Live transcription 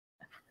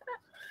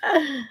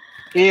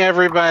Hey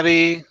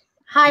everybody.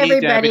 Hi, Hey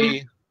everybody.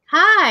 Debbie.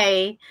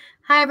 Hi.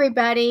 Hi,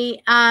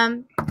 everybody.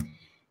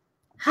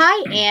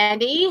 Hi,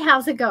 Andy.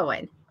 How's it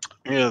going?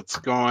 It's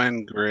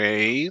going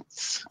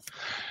great.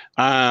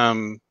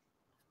 Um,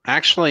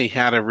 actually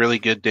had a really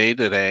good day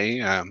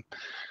today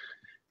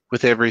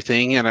with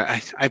everything, and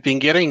I've been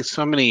getting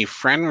so many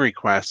friend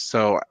requests,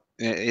 so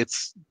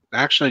it's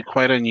actually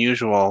quite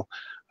unusual.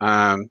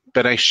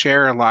 But I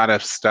share a lot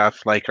of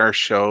stuff like our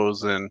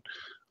shows and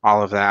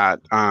all of that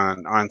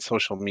on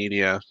social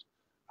media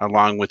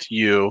along with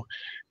you.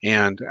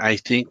 And I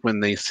think when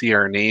they see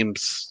our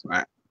names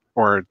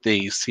or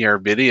they see our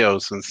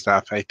videos and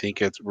stuff, I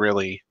think it's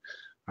really,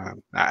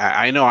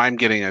 I know I'm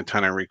getting a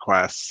ton of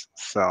requests.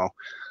 So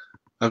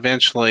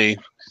eventually,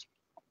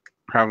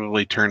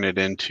 probably turn it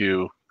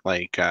into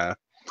like a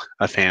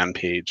fan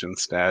page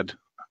instead.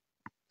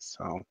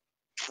 So,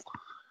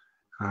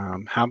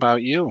 how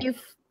about you? You,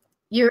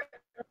 your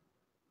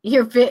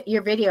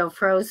your video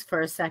froze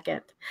for a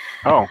second.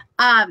 Oh,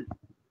 Um,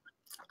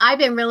 I've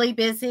been really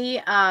busy.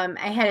 I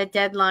had a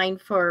deadline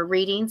for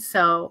reading,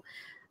 so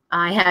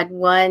I had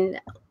one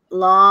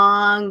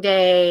long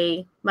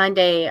day,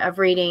 Monday, of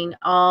reading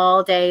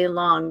all day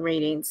long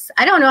readings.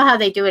 I don't know how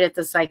they do it at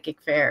the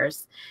psychic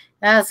fairs.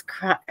 That's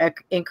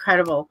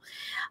incredible.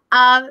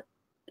 Um,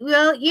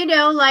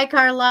 well, like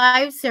our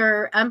lives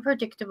are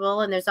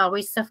unpredictable and there's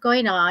always stuff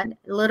going on.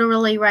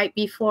 Literally, right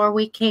before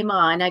we came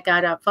on, I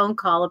got a phone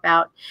call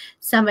about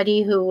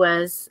somebody who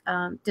was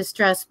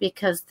distressed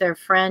because their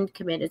friend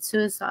committed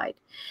suicide.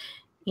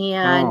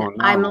 And oh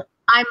no.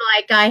 I'm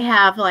like, I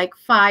have like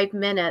 5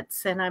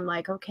 minutes, and I'm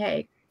like,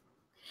 okay,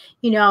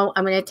 I'm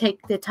going to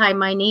take the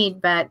time I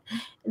need. But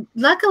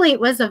luckily, it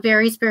was a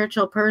very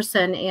spiritual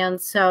person.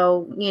 And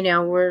so,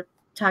 we're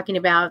talking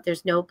about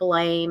there's no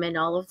blame and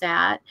all of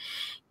that.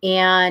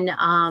 And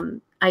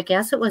I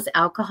guess it was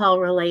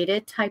alcohol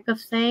related type of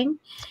thing.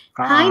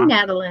 Hi, Uh,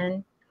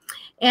 Madeline.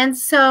 And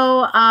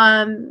so,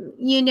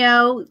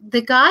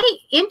 the guy,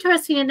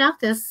 interesting enough,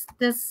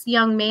 this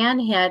young man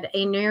had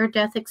a near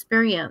death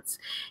experience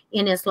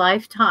in his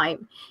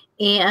lifetime,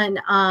 and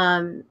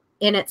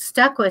it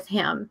stuck with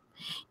him.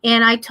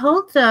 And I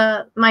told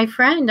my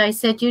friend, I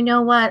said, you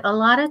know what? A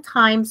lot of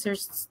times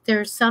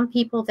there's some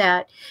people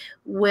that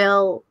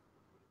will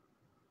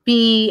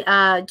be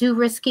do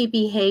risky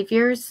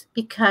behaviors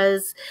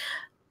because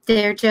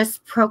they're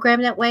just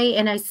programmed that way.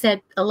 And I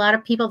said, a lot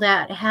of people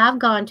that have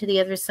gone to the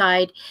other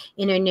side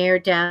in a near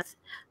death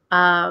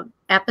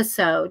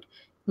episode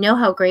know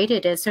how great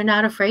it is. They're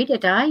not afraid to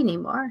die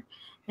anymore.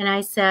 And I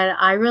said,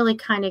 I really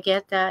kind of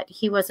get that.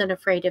 He wasn't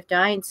afraid of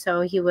dying,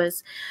 so he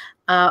was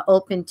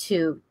open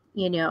to,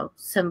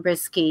 some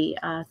risky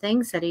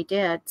things that he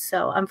did.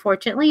 So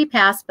unfortunately, he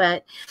passed,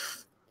 but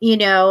you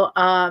know,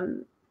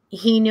 um,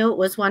 he knew it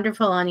was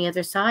wonderful on the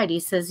other side. He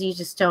says, you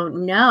just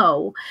don't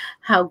know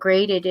how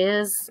great it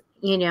is,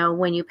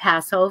 when you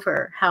pass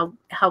over, how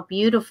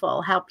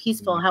beautiful, how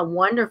peaceful, how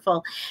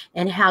wonderful,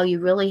 and how you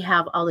really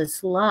have all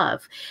this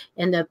love.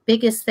 And the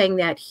biggest thing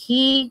that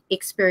he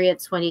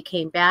experienced when he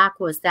came back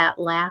was that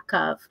lack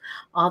of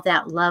all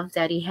that love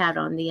that he had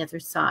on the other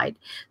side.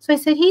 So I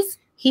said,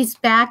 he's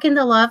back in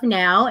the love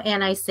now.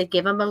 And I said,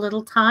 give him a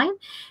little time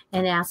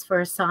and ask for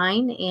a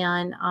sign,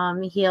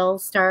 and he'll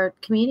start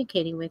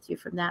communicating with you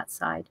from that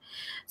side.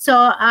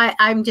 So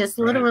I'm just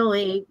right.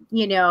 literally,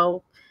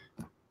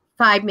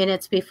 5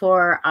 minutes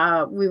before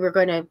we were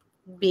going to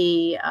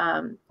be,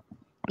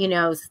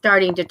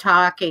 starting to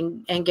talk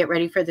and get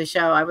ready for the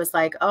show. I was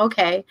like,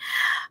 okay.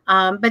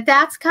 But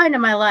that's kind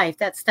of my life.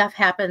 That stuff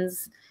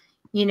happens,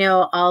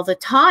 all the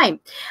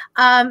time.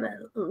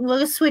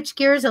 We'll switch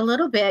gears a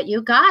little bit.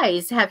 You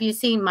guys, have you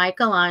seen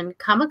Michael on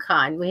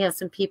Comic-Con? We have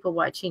some people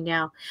watching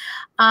now.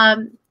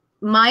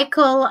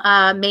 Michael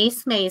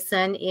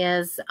Mason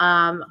is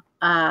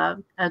a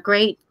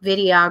great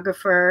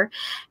videographer,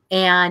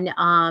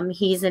 and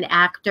he's an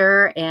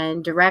actor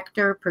and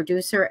director,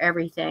 producer,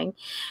 everything.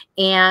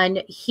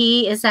 And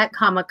he is at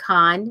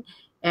Comic-Con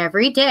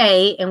every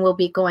day and will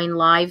be going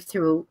live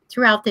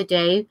throughout the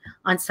day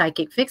on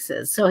Psychic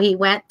Fixes. So he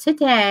went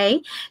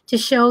today to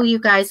show you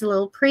guys a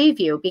little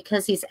preview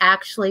because he's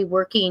actually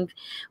working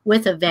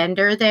with a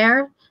vendor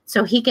there.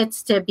 So he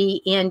gets to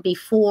be in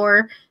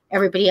before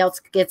everybody else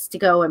gets to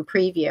go and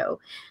preview.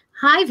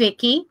 Hi,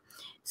 Vicky.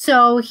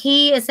 So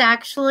he is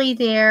actually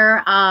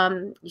there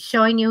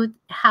showing you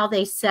how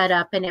they set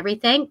up and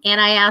everything. And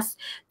I asked,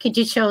 could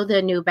you show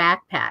the new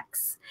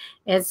backpacks?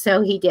 And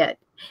so he did.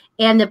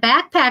 And the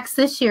backpacks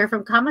this year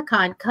from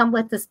Comic-Con come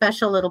with a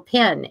special little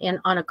pin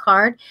on a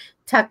card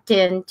tucked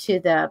into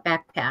the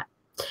backpack.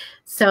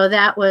 So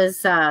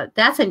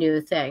that's a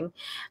new thing.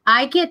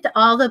 I get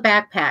all the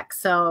backpacks,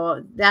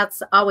 so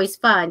that's always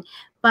fun.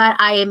 But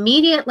I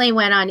immediately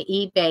went on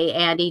eBay,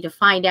 Andy, to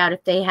find out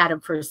if they had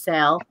them for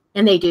sale,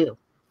 and they do.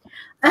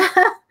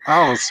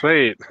 Oh,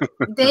 sweet.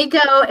 They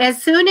go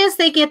as soon as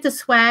they get the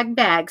swag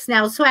bags.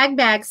 Now, swag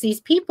bags,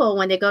 these people,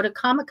 when they go to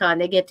Comic-Con,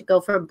 they get to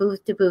go from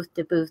booth to booth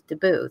to booth to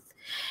booth.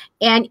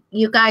 And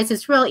you guys,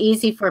 it's real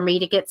easy for me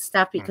to get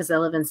stuff because I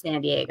live in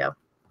San Diego.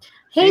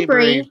 Hey, Hey,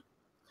 Bree. Bree.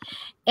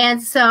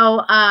 And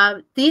so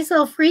these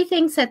little free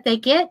things that they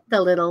get,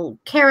 the little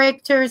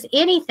characters,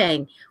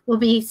 anything will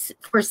be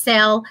for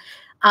sale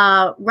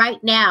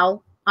right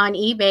now on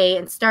eBay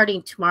and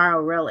starting tomorrow,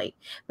 really.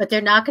 But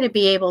they're not going to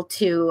be able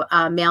to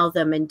mail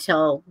them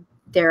until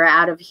they're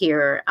out of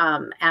here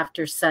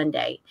after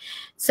Sunday.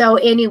 So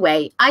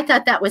anyway, I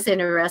thought that was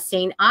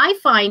interesting. I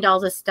find all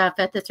the stuff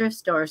at the thrift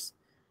stores,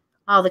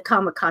 all the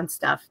Comic-Con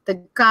stuff,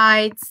 the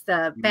guides,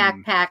 the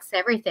backpacks,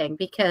 everything,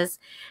 because,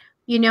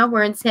 you know,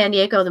 we're in San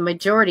Diego. The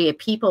majority of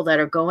people that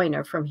are going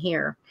are from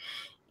here.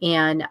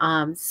 And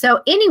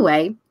so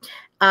anyway,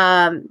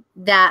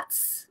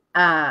 that's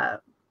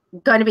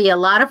going to be a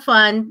lot of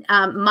fun.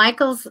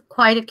 Michael's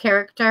quite a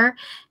character,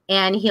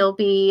 and he'll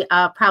be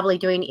probably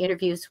doing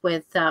interviews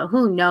with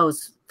who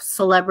knows,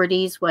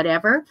 celebrities,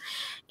 whatever.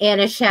 And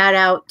a shout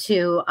out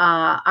to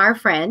our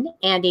friend,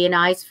 Andy and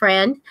I's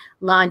friend,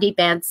 Londi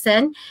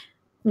Benson,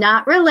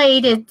 not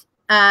related,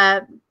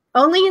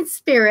 only in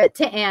spirit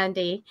to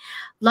Andy.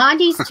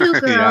 Londi's two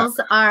girls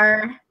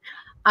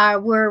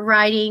were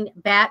writing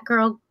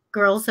Batgirl,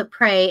 Girls of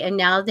Prey, and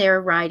now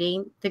they're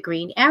writing The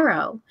Green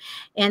Arrow.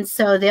 And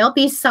so they'll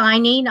be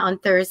signing on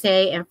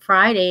Thursday and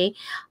Friday.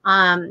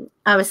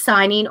 I was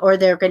signing, or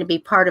they're going to be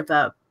part of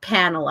a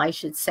panel, I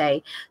should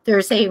say,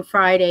 Thursday and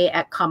Friday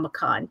at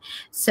Comic-Con.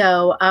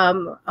 So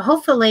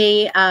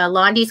hopefully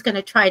Londi's going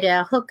to try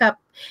to hook up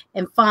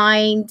and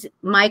find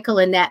Michael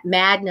in that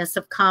madness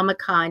of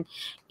Comic-Con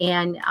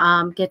and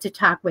get to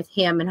talk with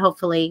him, and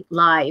hopefully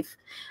live.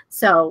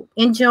 So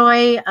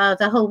enjoy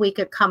the whole week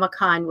of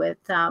Comic-Con with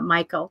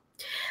Michael.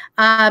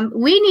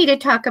 We need to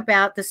talk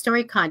about the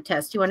story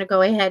contest. You want to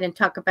go ahead and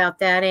talk about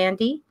that,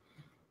 Andy?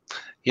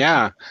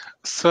 Yeah.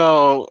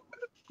 So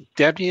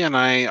Debbie and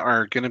I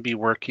are going to be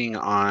working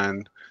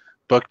on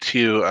book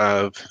 2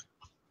 of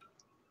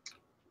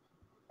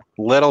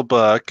Little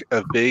Book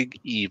of Big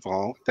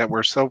Evil that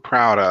we're so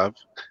proud of.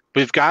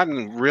 We've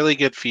gotten really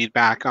good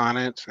feedback on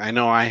it. I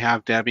know I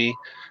have, Debbie.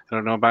 I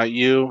don't know about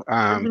you,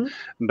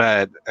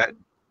 but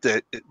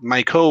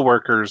my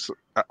co-workers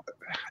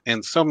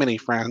and so many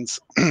friends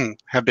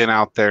have been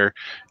out there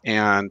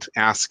and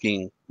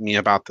asking me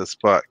about this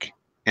book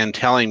and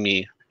telling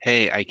me,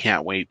 hey, I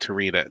can't wait to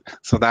read it.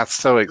 So that's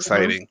so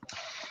exciting.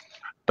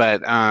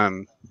 But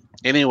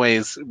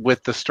anyways,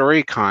 with the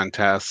story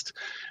contest,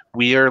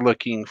 we are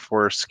looking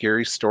for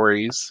scary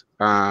stories,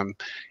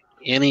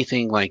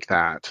 anything like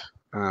that.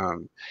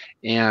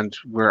 And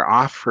we're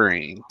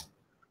offering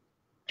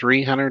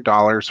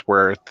 $300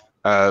 worth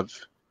of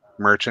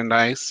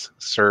merchandise,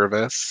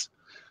 service,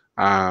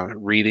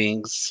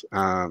 readings.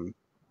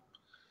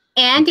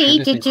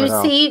 Andy, did you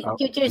see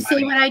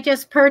what I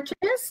just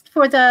purchased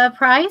for the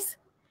price?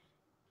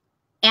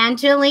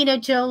 Angelina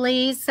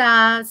Jolie's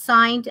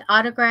signed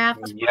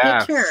autographed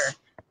picture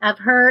of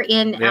her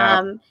in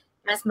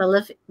as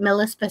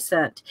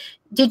Maleficent.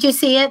 Did you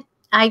see it?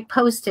 I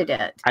posted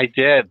it. I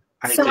did.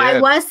 I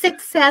was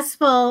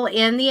successful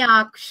in the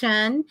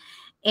auction,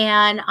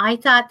 and I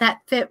thought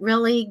that fit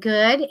really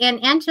good.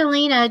 And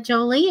Angelina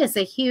Jolie is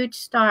a huge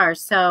star.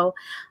 So,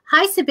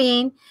 hi,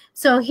 Sabine.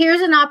 So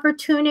here's an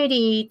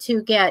opportunity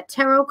to get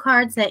tarot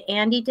cards that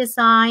Andy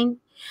designed,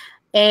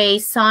 a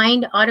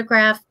signed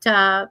autographed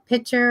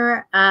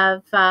picture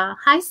of,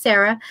 hi,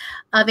 Sarah,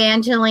 of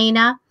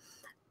Angelina,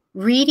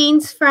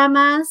 readings from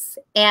us,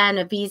 and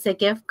a Visa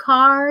gift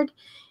card.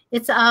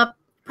 It's a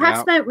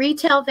approximate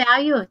retail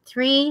value of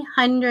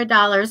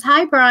 $300.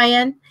 Hi,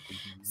 Brian.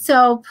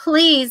 So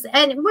please,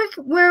 and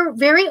we're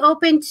very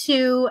open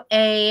to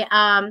a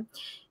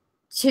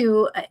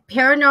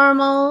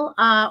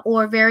paranormal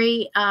or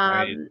very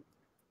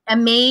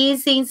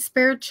amazing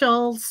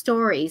spiritual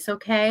stories.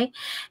 Okay,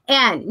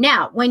 and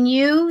now when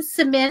you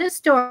submit a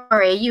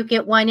story, you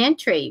get one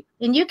entry,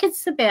 and you can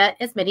submit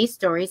as many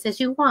stories as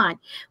you want.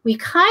 We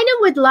kind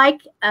of would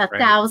like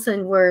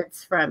 1,000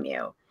 words from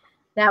you.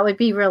 That would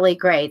be really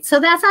great. So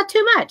that's not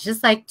too much.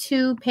 It's like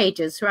 2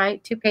 pages,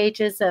 right? 2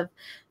 pages of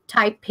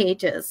type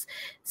pages.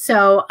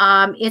 So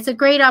it's a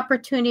great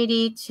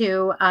opportunity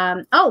to,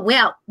 oh,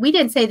 well, we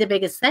didn't say the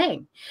biggest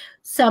thing.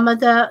 Some,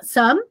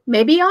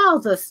 maybe all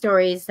the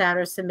stories that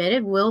are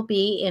submitted will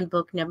be in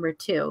book number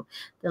 2,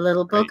 the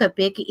Little Book of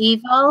Big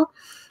Evil,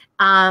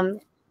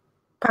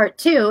 part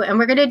 2. And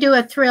we're going to do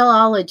a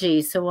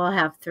Thrill-ology, so we'll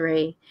have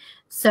 3.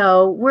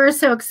 So we're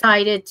so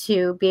excited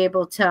to be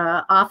able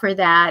to offer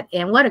that.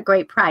 And what a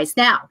great price.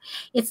 Now,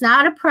 it's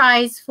not a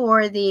prize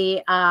for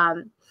the,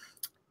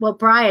 well,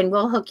 Brian,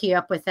 we'll hook you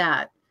up with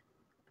that.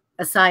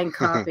 A signed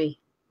copy.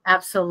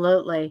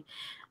 Absolutely.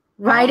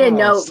 Write a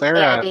note,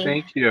 Sarah, Andy.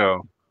 thank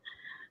you.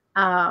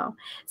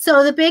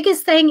 So the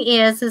biggest thing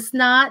is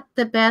not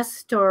the best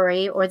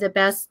story or the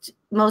best,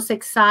 most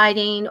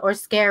exciting or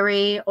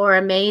scary or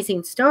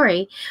amazing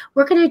story.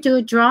 We're going to do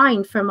a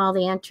drawing from all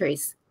the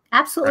entries.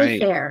 Absolutely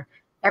fair.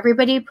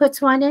 Everybody who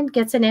puts one in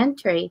gets an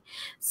entry.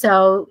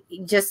 So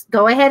just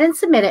go ahead and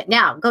submit it.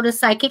 Now, go to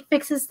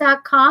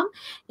psychicfixes.com,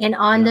 and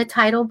on the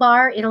title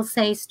bar, it'll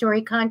say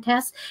story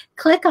contest.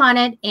 Click on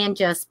it and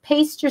just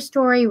paste your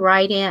story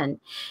right in.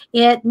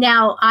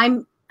 Now,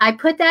 I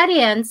put that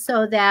in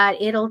so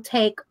that it'll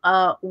take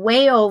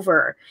way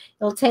over.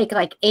 It'll take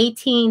like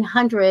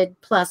 1,800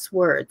 plus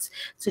words.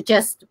 So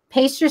just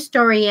paste your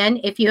story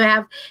in. If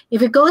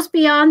it goes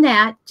beyond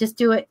that, just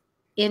do it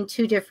in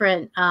 2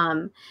 different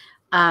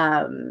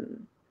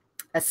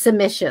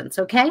submissions.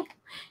 Okay.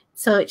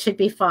 So it should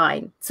be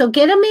fine. So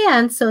get them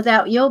in so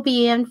that you'll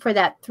be in for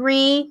that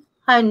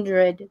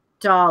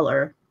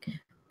 $300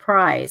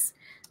 prize.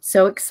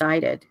 So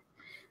excited.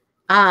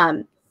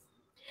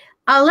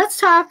 Let's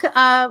talk.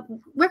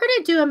 We're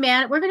going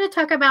to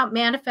talk about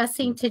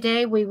manifesting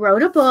today. We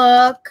wrote a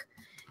book,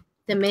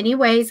 The Many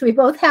Ways. We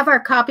both have our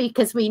copy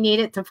because we need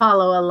it to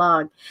follow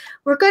along.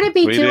 We're going to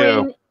be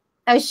doing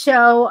a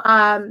show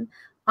on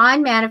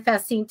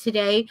manifesting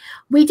today.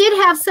 We did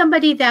have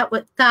somebody that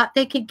thought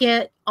they could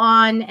get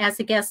on as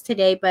a guest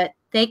today, but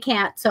they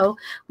can't. So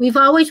we've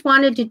always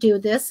wanted to do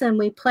this, and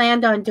we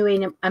planned on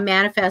doing a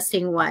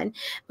manifesting one.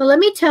 But let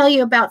me tell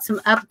you about some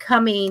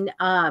upcoming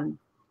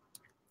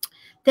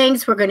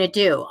things we're going to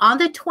do. On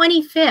the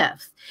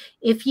 25th,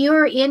 if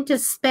you're into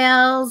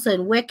spells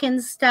and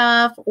Wiccan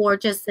stuff or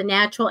just the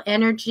natural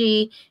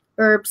energy,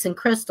 herbs and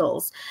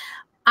crystals,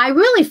 I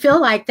really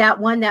feel like that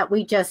one that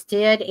we just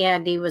did,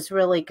 Andy, was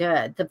really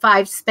good. The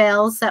 5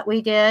 spells that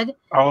we did.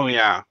 Oh,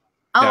 yeah.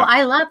 Oh, yeah.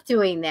 I love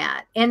doing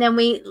that. And then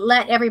we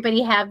let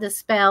everybody have the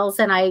spells,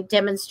 and I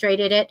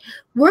demonstrated it.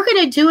 We're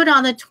going to do it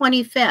on the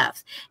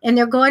 25th, and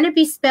they're going to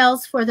be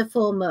spells for the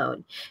full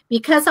moon.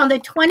 Because on the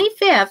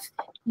 25th,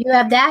 you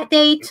have that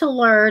day to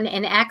learn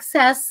and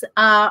access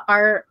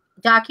our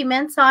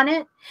documents on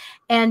it.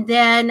 And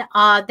then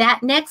that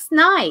next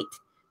night,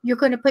 you're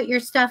going to put your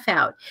stuff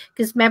out.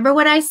 Because remember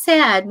what I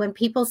said, when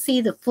people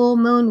see the full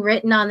moon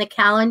written on the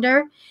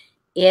calendar,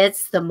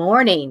 it's the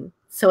morning.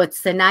 So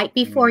it's the night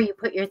before you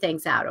put your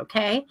things out,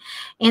 okay?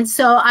 And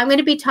so I'm going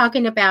to be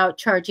talking about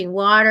charging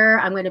water.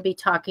 I'm going to be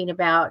talking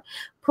about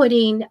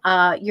putting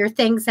your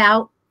things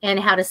out and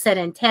how to set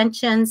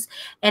intentions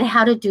and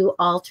how to do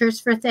altars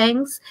for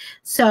things.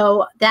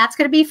 So that's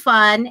going to be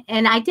fun.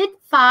 And I did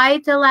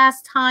 5 the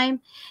last time.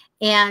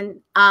 And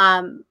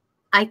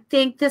I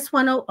think this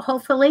one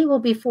hopefully will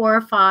be 4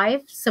 or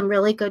 5, some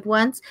really good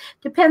ones.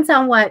 Depends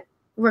on what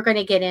we're going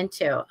to get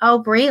into. Oh,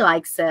 Bree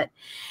likes it.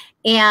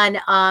 And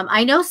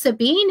I know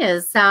Sabine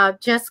has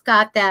just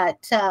got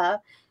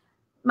that,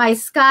 my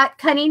Scott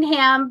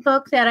Cunningham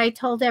book that I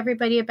told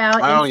everybody about.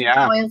 Oh,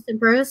 yeah. Oils and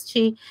Brews.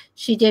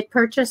 She did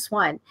purchase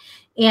one.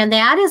 And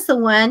that is the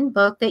one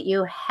book that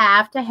you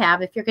have to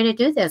have if you're going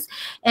to do this.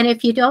 And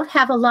if you don't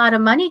have a lot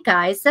of money,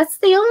 guys, that's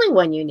the only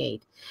one you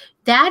need.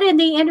 That and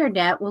the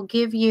internet will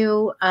give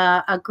you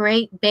a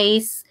great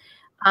base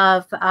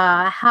of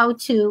how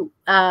to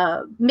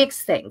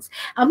mix things.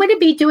 I'm going to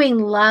be doing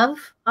love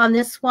on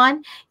this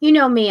one. You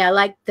know me, I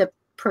like the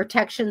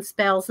protection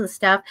spells and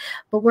stuff,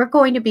 but we're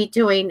going to be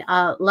doing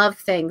love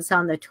things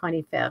on the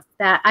 25th.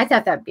 I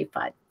thought that'd be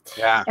fun.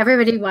 Yeah.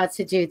 Everybody wants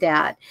to do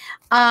that.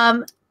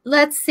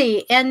 Let's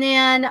see. And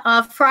then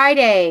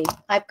Friday,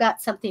 I've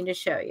got something to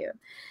show you.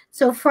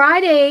 So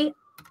Friday,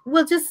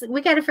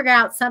 we got to figure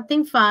out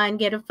something fun,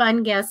 get a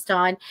fun guest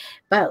on.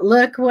 But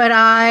look what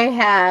I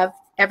have.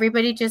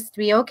 Everybody just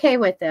be okay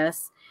with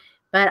this.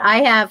 But I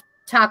have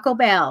Taco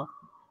Bell.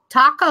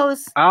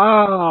 Tacos.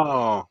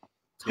 Oh.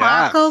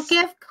 Taco Yes.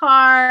 gift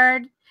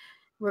card.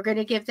 We're going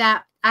to give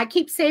that. I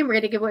keep saying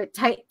we're going to give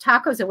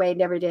tacos away.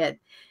 Never did.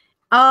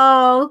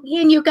 Oh,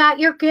 and you got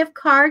your gift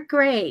card.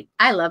 Great.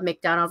 I love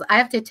McDonald's. I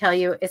have to tell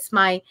you, it's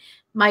my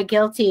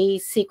guilty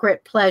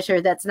secret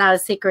pleasure that's not a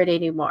secret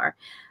anymore.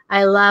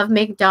 I love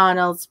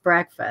McDonald's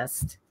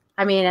breakfast.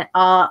 I mean,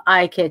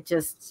 I could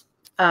just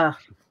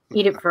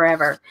eat it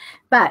forever.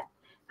 But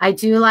I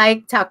do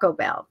like Taco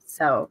Bell.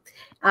 So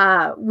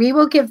we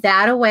will give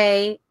that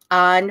away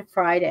on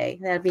Friday.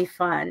 That'll be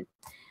fun.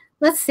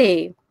 Let's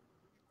see.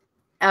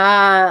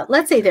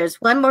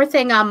 There's one more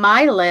thing on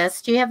my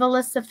list. Do you have a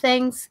list of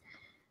things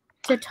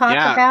to talk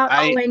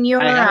about? In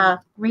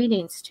your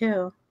readings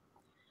too.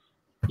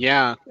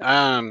 Yeah.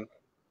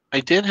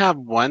 I did have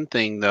one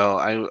thing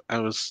though. I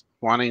was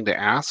wanting to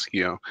ask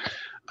you.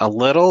 A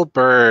little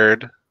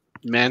bird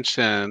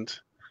mentioned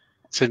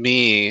to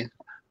me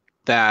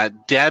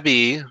that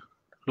Debbie,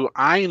 who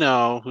I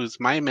know, who's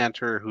my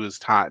mentor, who's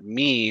taught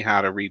me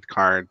how to read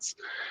cards,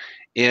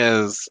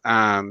 is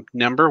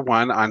number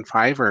 1 on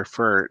Fiverr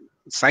for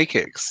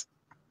psychics.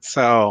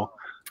 So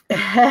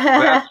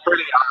that's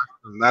pretty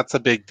awesome. That's a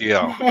big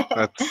deal.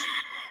 That's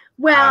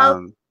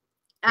well,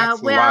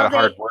 that's a lot of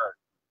hard work.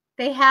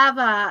 They have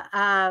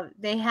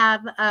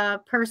a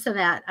person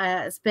that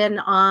has been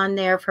on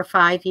there for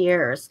 5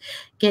 years,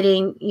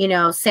 getting,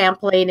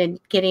 sampling and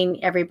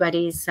getting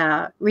everybody's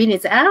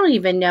readings. I don't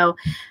even know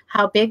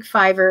how big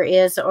Fiverr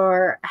is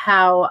or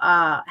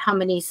how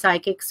many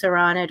psychics are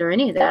on it or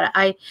any of that.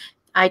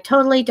 I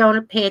totally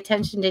don't pay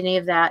attention to any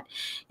of that.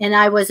 And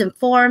I was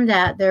informed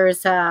that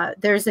there's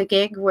a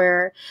gig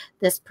where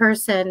this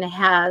person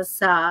has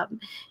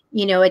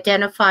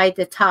identified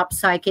the top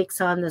psychics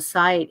on the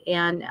site.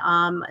 And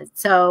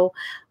so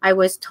I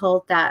was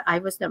told that I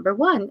was number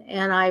 1.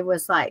 And I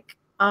was like,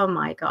 oh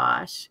my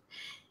gosh.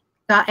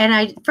 And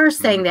I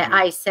first thing that Mhm.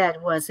 I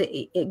said was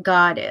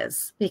God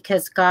is,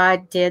 because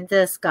God did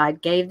this.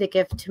 God gave the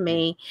gift to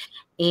me,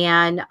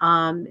 and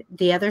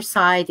the other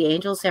side, the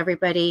angels,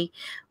 everybody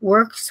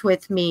works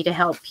with me to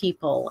help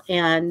people,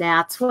 and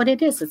that's what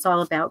it is. It's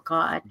all about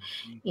God.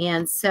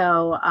 And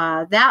so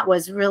that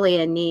was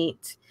really a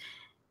neat.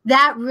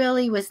 That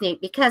really was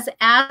neat, because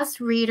as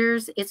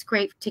readers, it's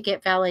great to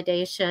get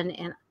validation,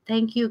 and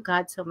thank you,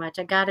 God, so much.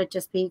 I gotta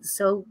just be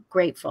so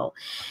grateful.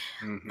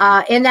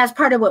 Mhm. And that's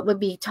part of what we'll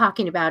be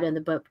talking about in the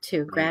book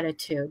too, Right.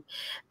 gratitude.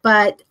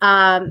 But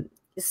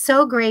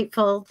so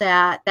grateful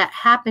that that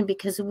happened,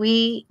 because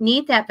we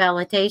need that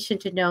validation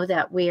to know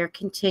that we are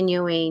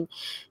continuing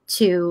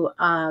to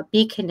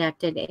be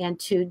connected and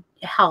to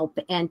help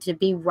and to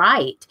be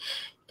right,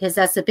 because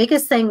that's the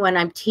biggest thing when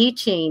I'm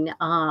teaching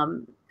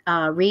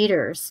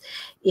readers,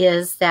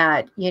 is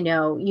that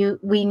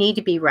we need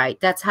to be right.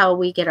 That's how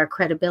we get our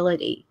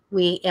credibility.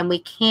 We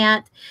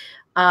can't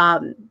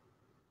um,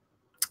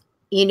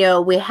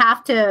 we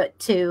have to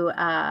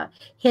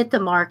hit the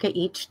mark at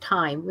each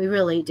time. We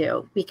really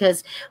do,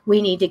 because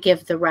we need to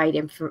give the right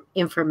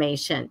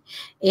information.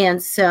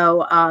 And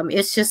so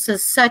it's just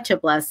such a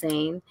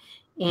blessing.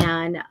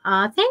 And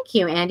thank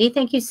you, Andy.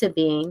 Thank you,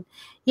 Sabine.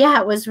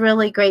 Yeah, it was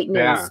really great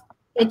Yeah. news.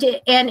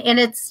 And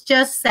it's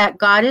just that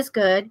God is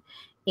good,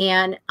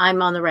 and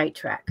I'm on the right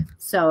track.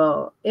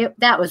 So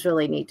that was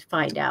really neat to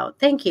find out.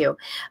 Thank you.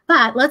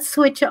 But let's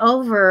switch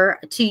over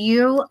to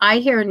you. I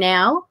hear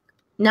now.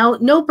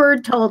 No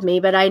bird told me,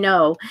 but I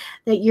know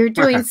that you're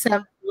doing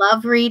some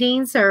love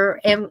readings,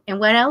 and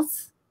what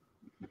else?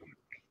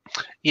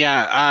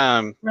 Yeah.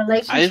 I've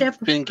Relationship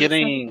been or something?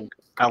 getting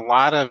a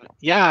lot of,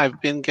 yeah, I've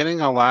been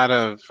getting a lot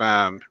of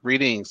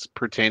readings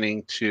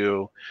pertaining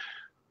to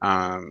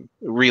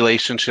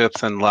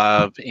relationships and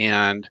love,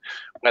 and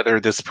whether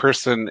this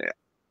person,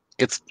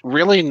 it's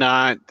really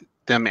not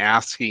them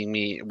asking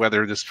me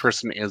whether this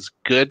person is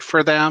good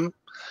for them.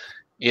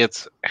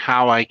 It's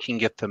how I can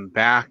get them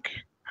back.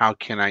 How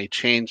can I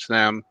change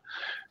them?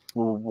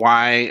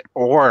 Why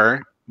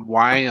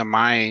am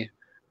I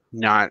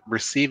not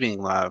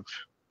receiving love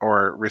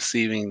or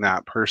receiving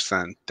that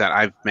person that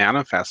I've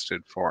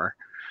manifested for?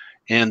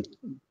 And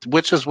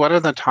which is one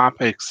of the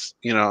topics,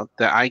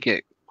 that I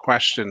get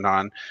questioned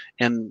on.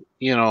 And,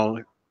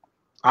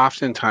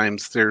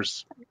 oftentimes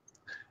there's,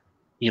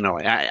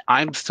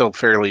 I'm still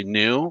fairly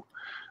new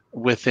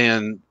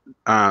within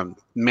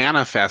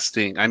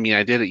manifesting. I mean,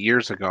 I did it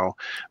years ago,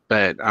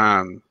 but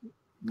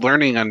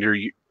learning under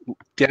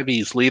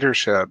Debbie's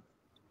leadership,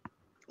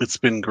 it's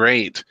been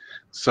great.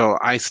 So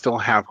I still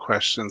have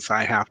questions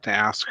I have to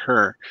ask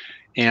her.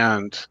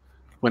 And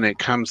when it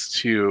comes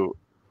to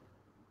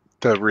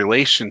the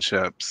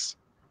relationships,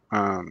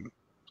 um,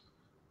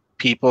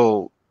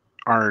 people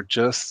are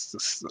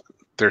just,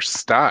 they're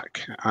stuck.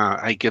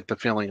 I get the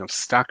feeling of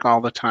stuck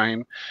all the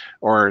time,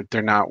 or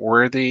they're not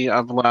worthy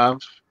of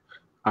love,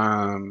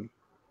 um,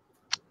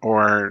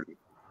 or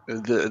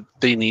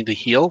they need to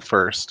heal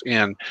first.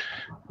 And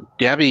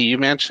Debbie, you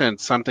mentioned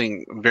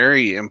something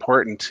very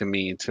important to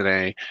me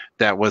today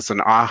that was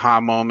an aha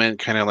moment,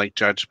 kind of like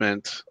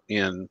judgment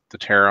in the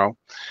tarot.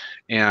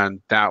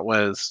 And that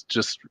was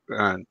just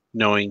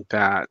knowing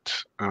that,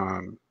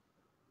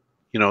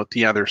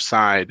 the other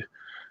side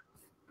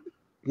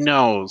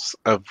knows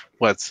of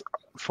what's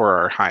for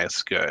our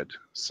highest good.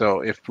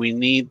 So if we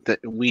need that,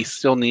 we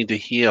still need to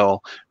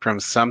heal from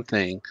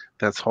something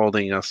that's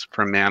holding us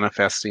from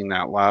manifesting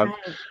that love,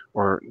 Right.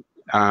 or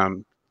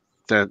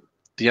that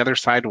the other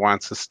side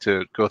wants us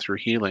to go through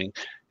healing,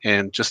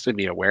 and just to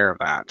be aware of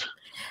that.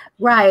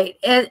 Right.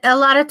 A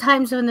lot of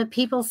times when the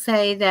people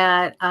say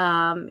that,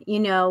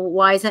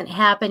 why isn't it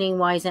happening?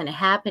 Why isn't it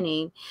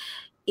happening?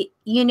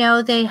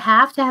 They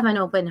have to have an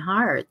open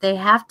heart. They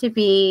have to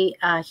be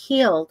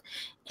healed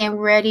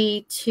and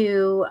ready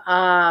to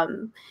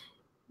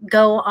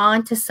go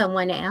on to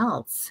someone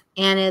else.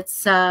 And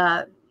it's,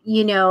 that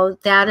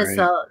is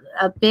Right.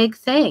 a big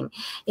thing.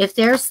 If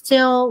they're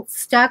still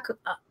stuck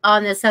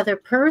on this other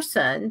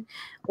person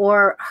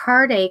or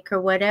heartache or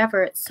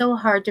whatever, it's so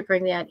hard to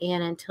bring that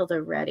in until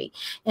they're ready.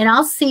 And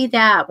I'll see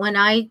that when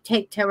I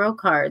take tarot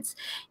cards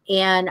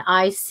and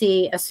I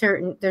see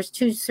there's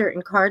two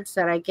certain cards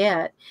that I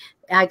get.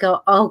 I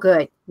go, oh,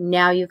 good.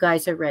 Now you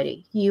guys are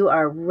ready. You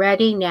are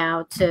ready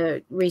now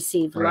to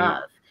receive Right.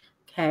 love.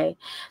 Okay.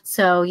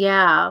 So,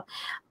 yeah,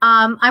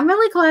 I'm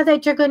really glad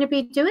that you're going to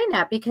be doing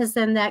that, because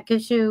then that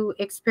gives you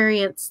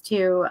experience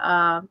to,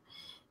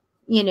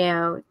 you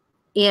know,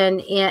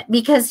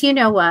 because you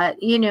know what,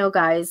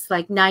 guys,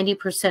 like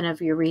 90%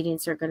 of your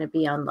readings are going to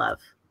be on love.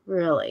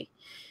 Really.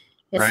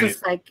 It's Right.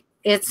 just like,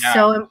 it's Yeah.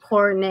 so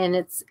important,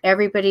 and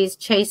everybody's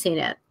chasing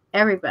it.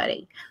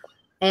 Everybody.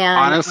 And,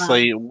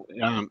 Honestly,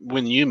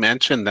 when you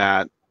mentioned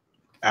that,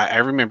 I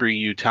remember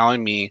you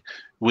telling me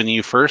when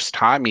you first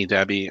taught me,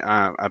 Debbie,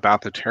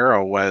 about the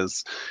tarot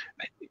was,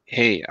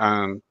 hey,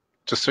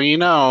 just so you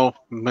know,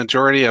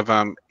 majority of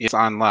them is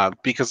on love.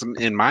 Because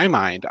in my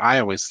mind, I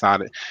always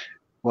thought,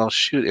 well,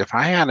 shoot, if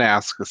I had to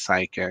ask a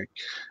psychic,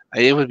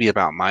 it would be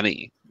about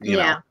money,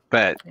 yeah,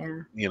 But,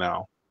 yeah. you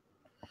know,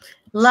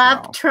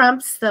 Love So,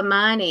 trumps the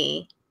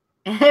money.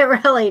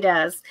 It really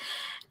does.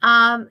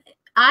 I'm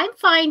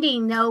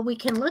finding, though, we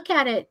can look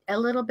at it a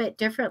little bit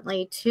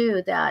differently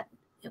too, that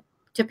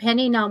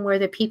depending on where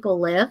the people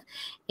live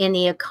in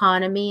the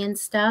economy and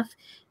stuff,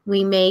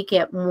 we may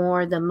get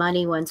more the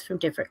money ones from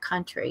different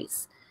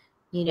countries.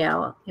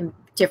 In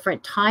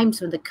different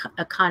times when the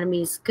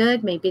economy is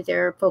good, maybe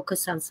they're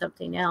focused on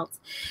something else.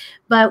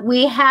 But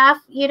we have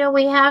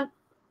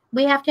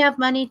to have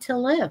money to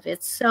live.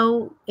 It's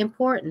so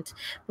important.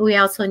 But we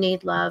also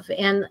need love.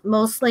 And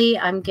mostly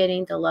I'm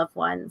getting the loved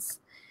ones.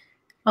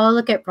 Oh,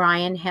 look at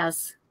Brian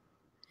has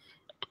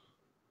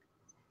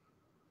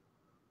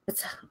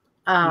it's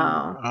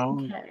oh,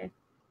 okay.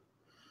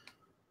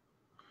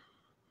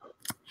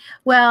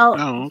 Well,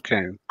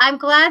 okay. I'm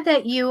glad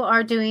that you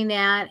are doing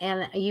that,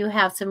 and you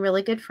have some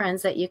really good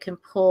friends that you can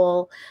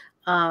pull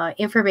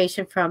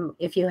information from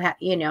if you have,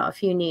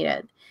 if you need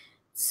it.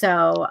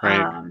 So,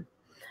 Right.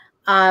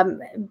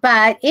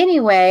 but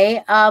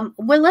anyway, well,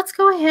 let's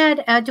go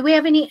ahead. Do we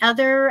have any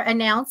other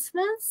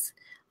announcements?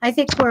 I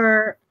think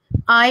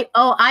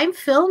I'm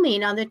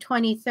filming on the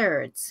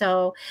 23rd.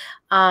 So,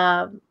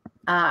 our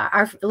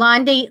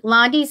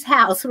Londi's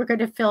house, we're going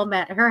to film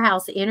at her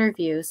house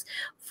interviews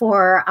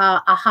for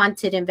a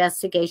haunted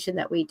investigation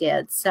that we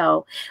did.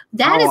 So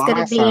that Oh, is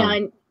going to be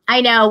awesome. on.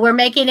 I know we're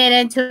making it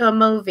into a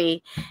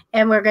movie,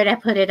 and we're going to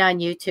put it on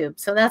YouTube.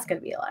 So that's going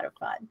to be a lot of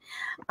fun.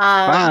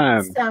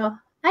 Fun. So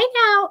I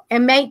know,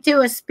 and may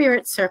do a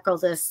spirit circle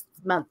this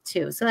month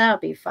too. So that'll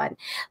be fun.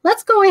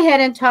 Let's go ahead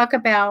and talk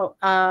about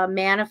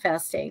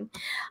manifesting.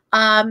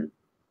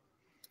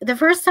 The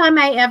first time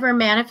I ever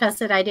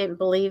manifested, I didn't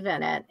believe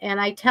in it.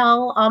 And I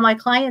tell all my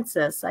clients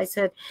this. I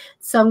said,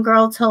 some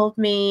girl told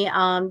me,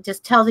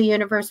 just tell the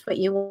universe what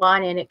you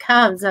want and it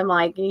comes. I'm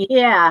like,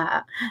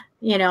 yeah,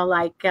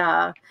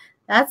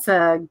 that's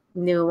a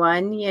new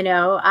one.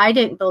 I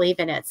didn't believe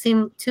in it. It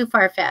seemed too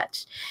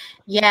far-fetched.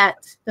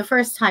 Yet the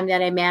first time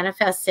that I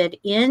manifested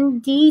in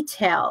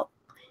details,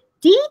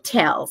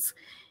 it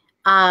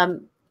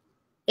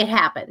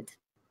happened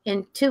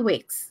in 2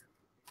 weeks.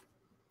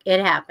 It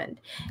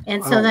happened.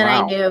 And so then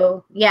wow. I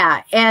knew,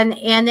 yeah. And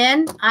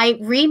then I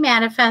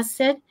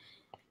remanifested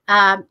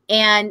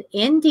and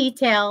in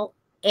detail.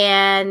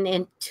 And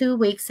in 2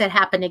 weeks, it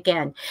happened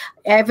again.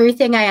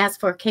 Everything I asked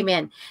for came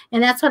in.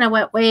 And that's when I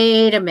went,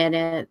 wait a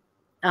minute.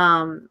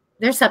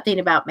 There's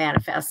something about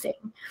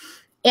manifesting.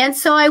 And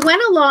so I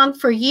went along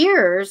for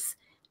years,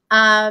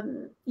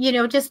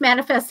 just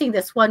manifesting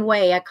this one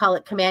way. I call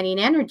it commanding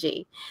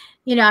energy.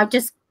 I'm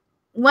just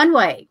one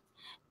way.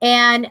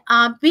 And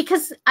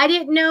because I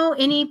didn't know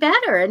any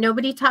better and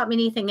nobody taught me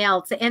anything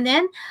else. And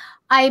then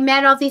I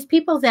met all these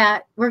people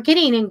that were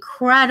getting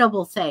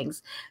incredible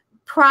things.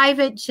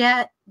 Private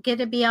jet, get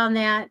to be on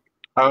that.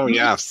 Oh,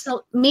 yes.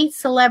 Meet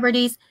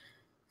celebrities,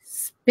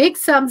 big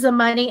sums of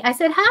money. I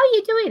said, how are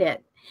you doing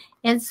it?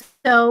 And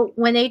so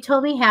when they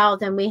told me how,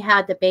 then we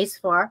had the base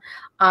for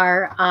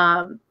our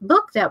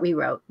book that we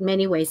wrote,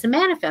 Many Ways of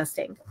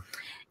Manifesting.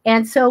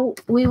 And so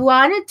we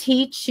want to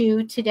teach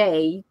you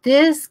today,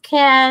 this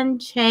can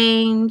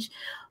change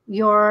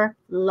your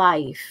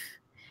life.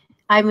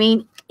 I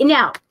mean,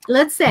 now,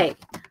 let's say,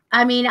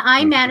 I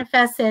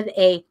manifested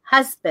a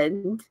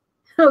husband,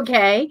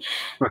 okay?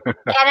 And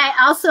I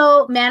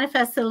also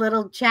manifested a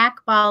little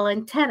jack ball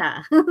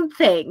antenna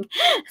thing.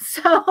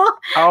 So,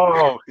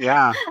 oh,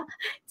 yeah.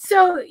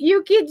 So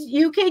you could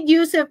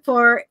use it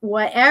for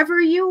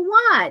whatever you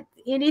want,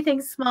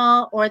 anything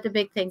small or the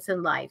big things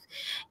in life.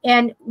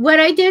 And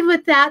what I did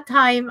with that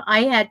time,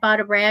 I had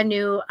bought a brand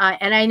new,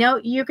 and I know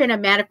you're going to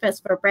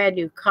manifest for a brand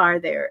new car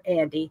there,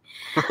 Andy.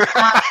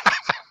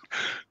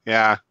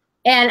 Yeah.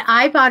 And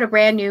I bought a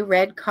brand new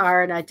red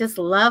car, and I just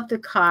loved the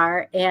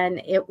car.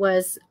 And it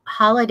was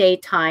holiday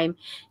time,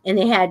 and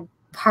they had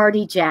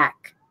Party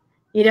Jack,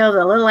 the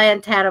little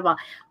antenna ball.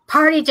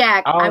 Party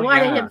Jack. Oh, I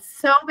wanted him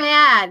so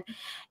bad.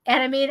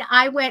 And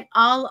I went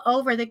all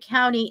over the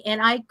county,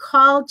 and I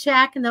called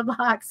Jack in the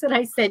Box, and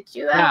I said,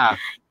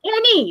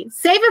 Annie,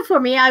 save it for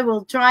me. I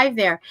will drive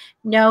there.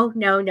 No.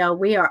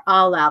 We are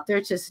all out.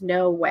 There's just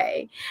no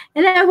way.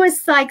 And I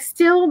was like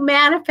still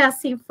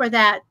manifesting for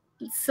that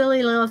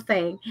silly little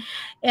thing.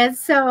 And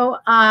so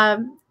I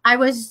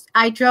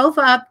drove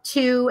up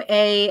to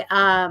a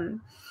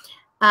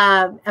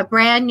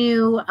brand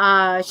new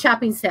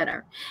shopping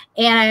center,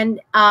 and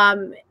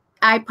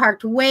I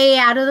parked way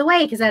out of the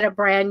way because I had a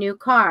brand new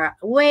car,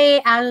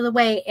 way out of the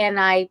way, and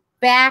I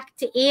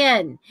backed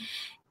in,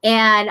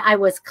 and I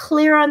was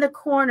clear on the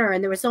corner,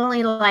 and there was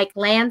only like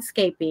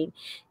landscaping,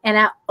 and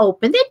I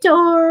opened the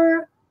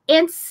door,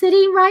 and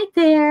sitting right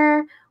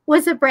there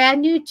was a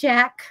brand new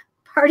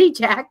Party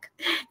Jack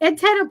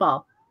antenna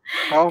ball.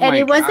 Oh,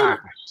 and my gosh.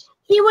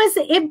 He was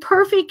in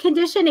perfect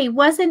condition. He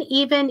wasn't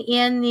even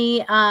in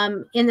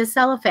the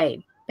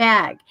cellophane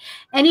bag.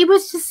 And he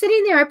was just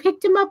sitting there. I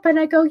picked him up and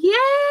I go,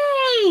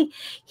 yay!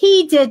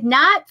 He did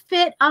not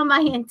fit on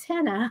my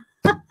antenna.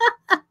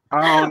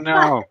 Oh,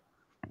 no.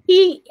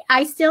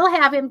 I still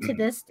have him to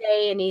this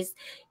day, and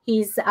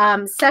He's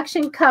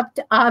suction cupped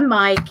on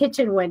my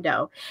kitchen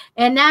window.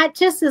 And that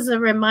just is a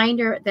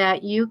reminder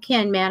that you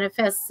can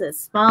manifest the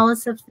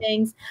smallest of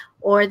things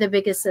or the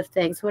biggest of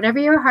things, whatever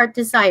your heart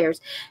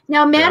desires.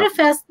 Now,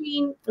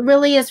 manifesting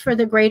really is for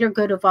the greater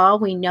good of all.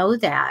 We know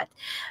that.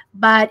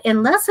 But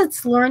unless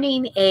it's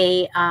learning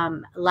a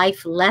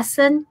life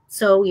lesson,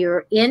 so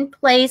you're in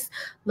place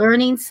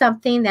learning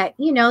something that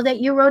that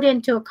you wrote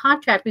into a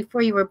contract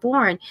before you were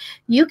born,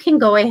 you can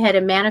go ahead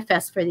and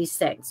manifest for these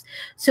things.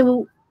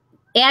 So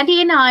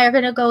Andy and I are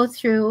going to go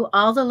through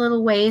all the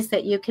little ways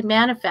that you can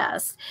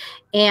manifest.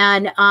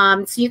 And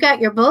so you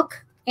got your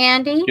book,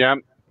 Andy? Yeah,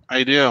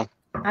 I do.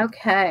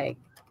 Okay.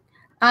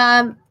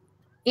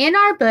 In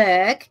our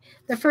book,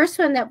 the first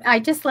one that I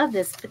just love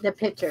the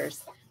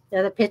pictures.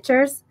 The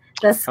pictures,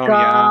 the skull.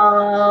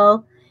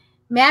 Oh, yeah.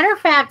 Matter of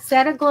fact,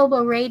 Zeta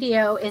Global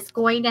Radio is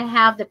going to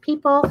have the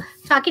people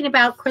talking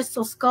about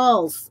crystal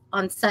skulls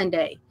on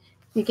Sunday.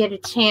 You get a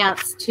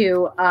chance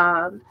to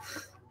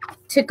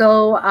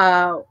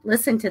go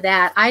listen to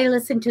that. I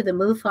listened to the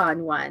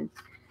MUFON one.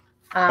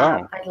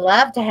 I'd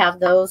love to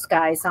have those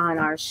guys on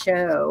our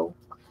show.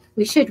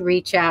 We should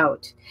reach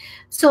out.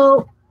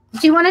 So,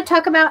 do you want to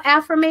talk about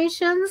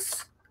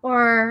affirmations,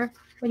 or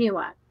what do you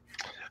want?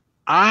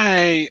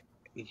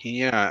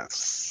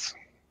 Yes.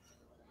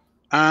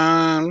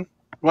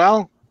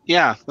 Well,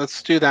 yeah,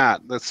 let's do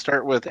that. Let's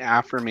start with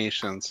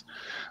affirmations.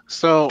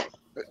 So,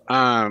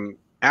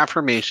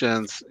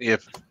 affirmations,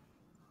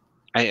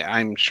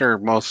 I'm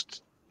sure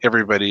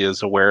everybody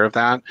is aware of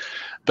that,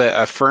 but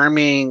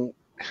affirming,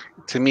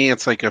 to me,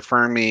 it's like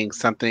affirming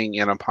something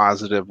in a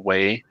positive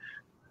way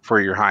for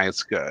your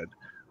highest good.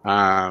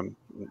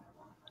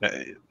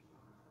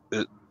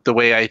 The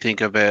way I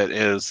think of it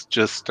is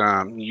just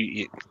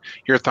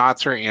your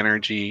thoughts are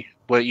energy.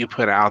 What you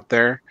put out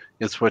there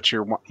is what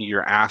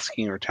you're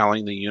asking or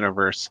telling the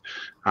universe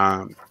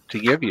to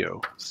give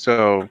you.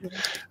 So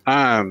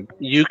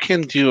you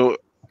can do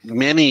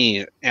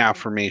many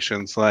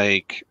affirmations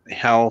like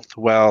health,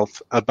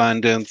 wealth,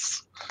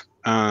 abundance,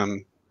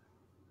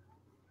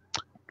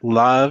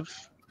 love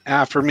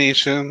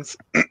affirmations,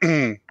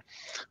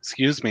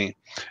 excuse me,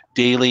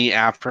 daily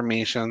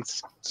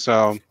affirmations.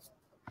 So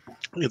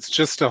it's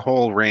just a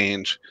whole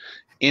range.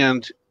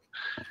 And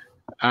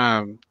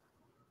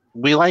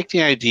we like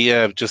the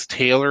idea of just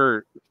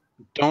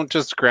don't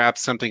just grab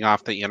something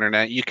off the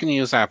internet. You can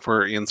use that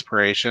for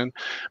inspiration.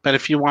 But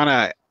if you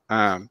want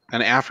an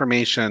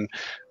affirmation,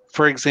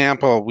 for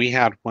example, we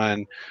had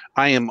one,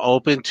 I am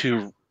open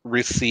to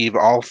receive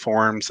all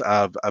forms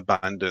of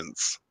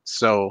abundance.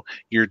 So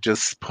you're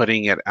just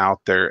putting it out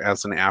there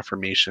as an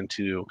affirmation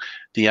to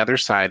the other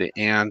side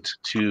and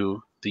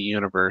to the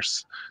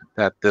universe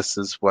that this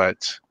is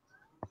what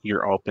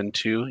you're open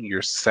to.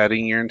 You're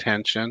setting your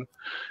intention.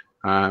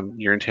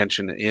 Your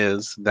intention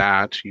is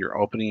that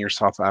you're opening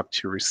yourself up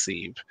to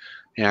receive.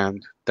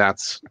 And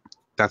that's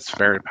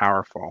very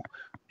powerful,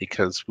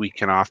 because we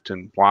can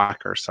often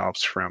block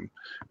ourselves from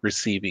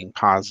receiving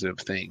positive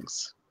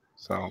things.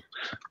 So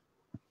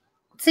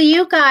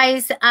you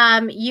guys,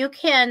 you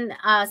can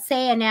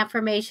say an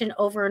affirmation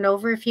over and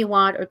over if you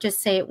want, or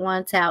just say it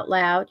once out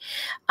loud.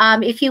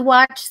 If you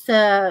watch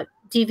the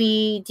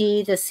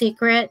DVD, The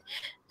Secret,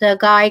 the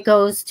guy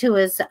goes to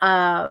his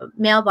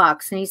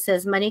mailbox and he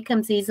says, money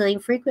comes easily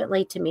and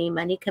frequently to me.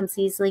 Money comes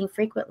easily and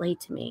frequently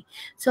to me.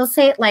 So he'll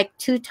say it like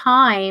 2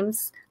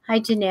 times. Hi,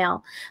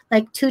 Janelle.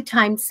 Like 2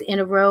 times in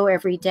a row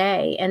every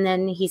day. And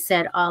then he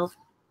said, all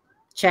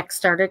checks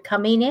started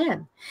coming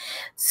in.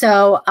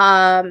 So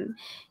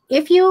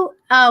if you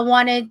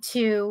wanted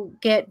to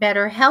get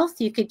better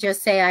health, you could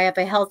just say, I have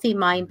a healthy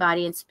mind,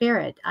 body, and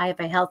spirit. I have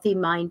a healthy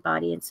mind,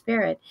 body, and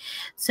spirit.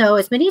 So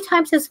as many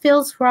times as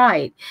feels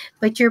right.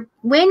 But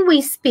when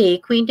we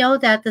speak, we know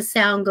that the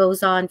sound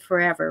goes on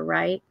forever,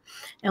 right?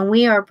 And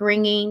we are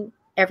bringing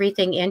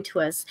everything into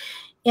us.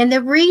 And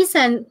the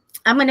reason,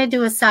 I'm going to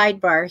do a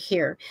sidebar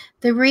here.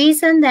 The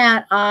reason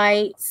that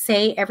I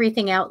say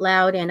everything out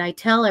loud, and I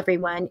tell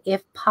everyone,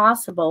 if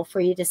possible,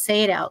 for you to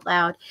say it out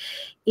loud,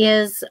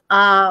 is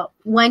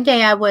one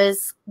day I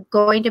was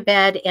going to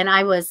bed and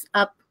I was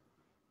up,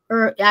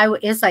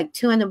 it's like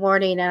 2 a.m.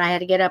 and I had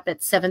to get up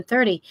at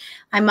 7:30.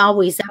 I'm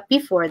always up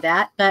before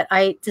that, but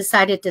I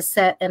decided to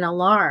set an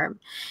alarm.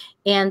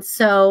 And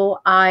so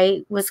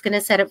I was going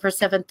to set it for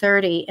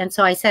 7:30. And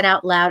so I said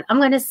out loud, I'm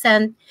going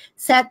to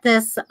set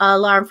this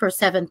alarm for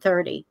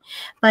 7:30.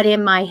 But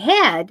in my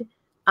head,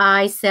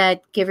 I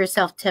said, give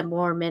yourself 10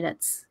 more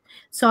minutes.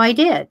 So I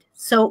did.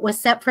 So it was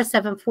set for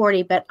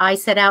 7:40, but I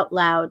said out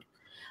loud,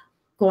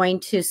 going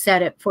to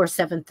set it for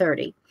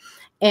 7:30.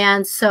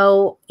 And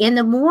so in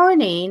the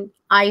morning,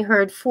 I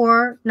heard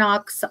 4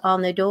 knocks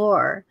on the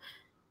door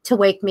to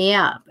wake me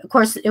up. Of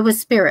course, it was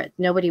spirit.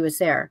 Nobody was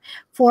there.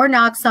 4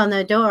 knocks on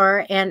the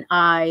door, and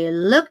I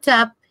looked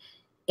up,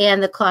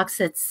 and the clock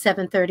said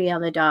 7:30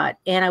 on the dot.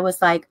 And I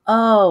was like,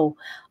 oh,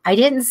 I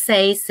didn't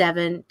say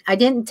 7. I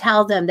didn't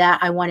tell them that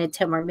I wanted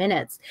 10 more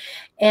minutes.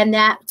 And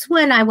that's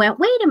when I went,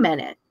 wait a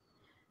minute.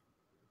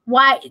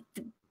 Why?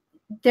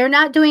 They're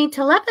not doing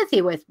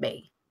telepathy with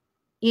me.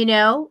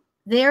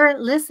 they're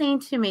listening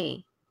to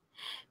me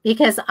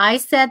because I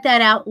said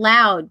that out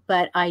loud,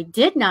 but I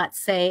did not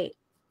say,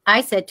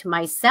 I said to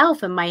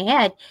myself in my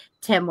head,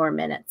 10 more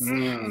minutes.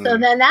 So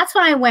then that's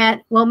when I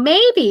went, well,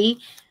 maybe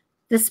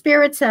the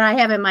spirits that I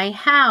have in my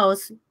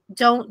house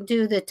don't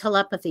do the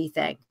telepathy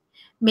thing.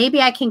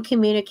 Maybe I can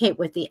communicate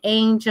with the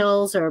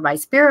angels or my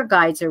spirit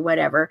guides or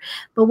whatever.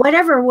 But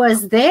whatever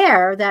was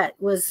there that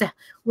was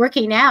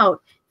working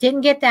out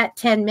didn't get that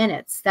 10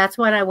 minutes. That's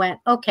when I went,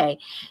 okay,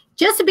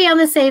 just to be on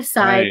the safe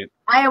side, Right.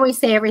 I always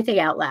say everything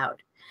out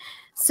loud.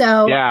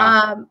 So,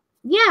 Yeah.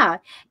 yeah.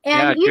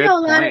 And, Yeah, you know, good a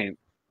lot of, point.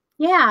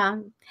 yeah.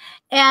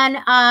 And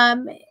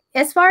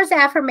as far as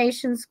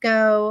affirmations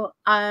go,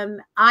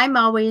 I'm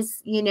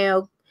always, you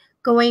know,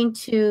 going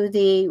to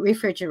the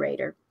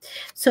refrigerator.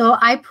 So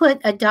I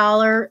put a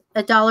dollar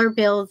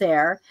bill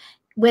there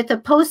with a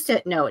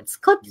Post-it note. It's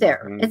clipped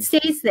there. It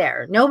stays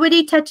there.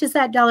 Nobody touches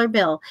that dollar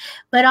bill.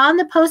 But on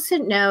the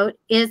Post-it note,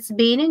 it's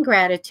being in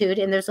gratitude.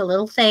 And there's a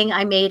little thing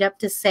I made up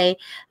to say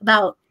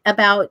about,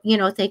 you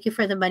know, thank you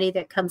for the money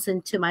that comes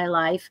into my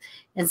life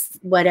and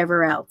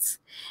whatever else.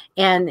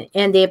 And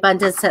the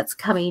abundance that's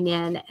coming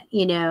in,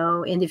 you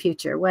know, in the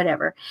future,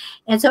 whatever.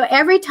 And so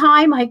every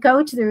time I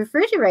go to the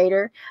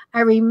refrigerator,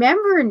 I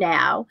remember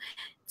now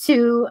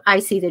I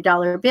see the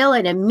dollar bill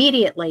and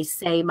immediately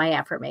say my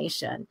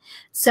affirmation.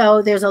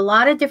 So there's a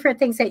lot of different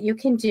things that you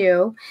can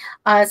do,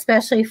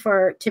 especially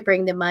to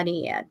bring the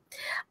money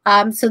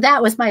in. So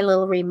that was my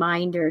little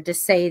reminder to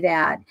say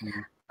that.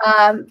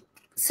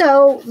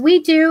 So we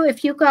do,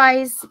 if you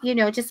guys, you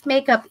know, just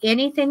make up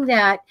anything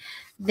that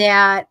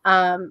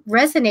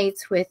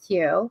resonates with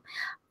you.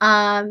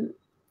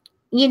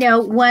 You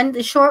know,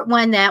 the short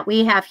one that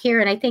we have here,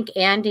 and I think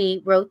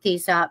Andy wrote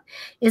these up,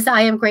 is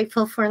I am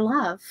grateful for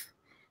love.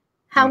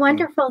 How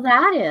wonderful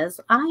that is.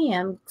 I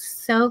am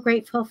so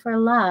grateful for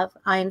love.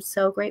 I am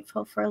so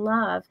grateful for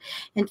love,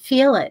 and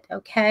feel it.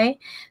 Okay.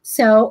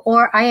 So,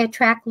 or I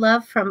attract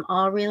love from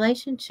all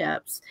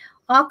relationships,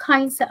 all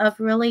kinds of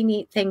really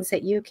neat things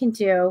that you can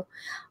do.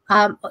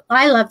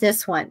 I love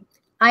this one.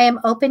 I am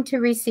open to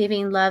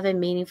receiving love and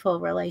meaningful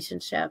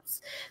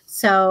relationships.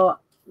 So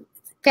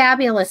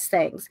fabulous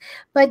things.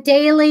 But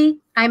daily,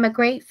 I'm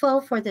grateful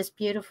for this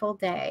beautiful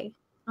day.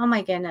 Oh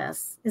my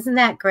goodness. Isn't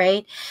that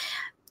great?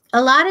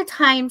 A lot of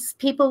times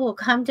people will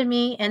come to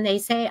me and they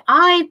say,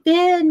 I've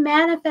been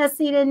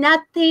manifesting and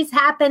nothing's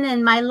happened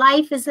and my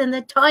life is in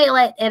the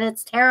toilet and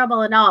it's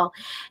terrible and all.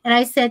 And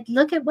I said,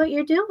 look at what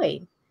you're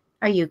doing.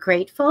 Are you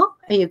grateful?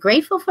 Are you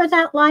grateful for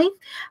that life?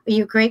 Are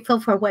you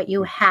grateful for what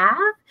you have?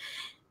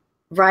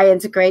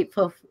 Brian's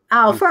grateful.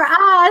 For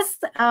us.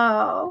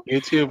 Oh.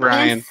 You too,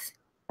 Brian.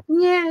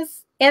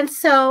 Yes. And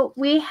so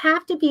we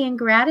have to be in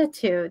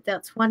gratitude.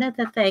 That's one of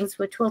the things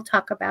which we'll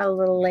talk about a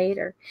little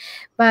later.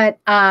 But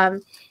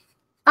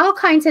all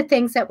kinds of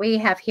things that we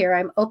have here.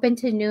 I'm open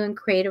to new and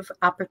creative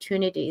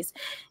opportunities.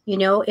 You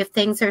know, if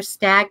things are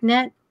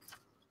stagnant,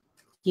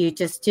 you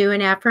just do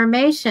an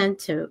affirmation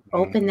to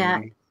open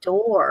that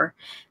door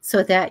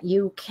so that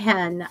you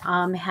can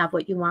have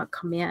what you want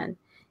come in.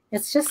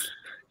 It's just,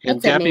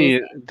 and Debbie,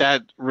 amazing.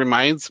 That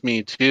reminds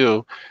me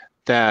too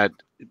that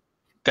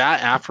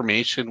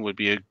affirmation would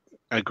be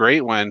a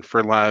great one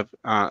for love,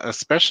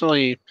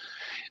 especially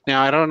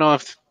now. I don't know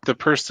if the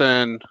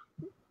person,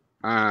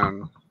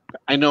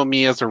 I know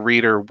me as a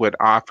reader would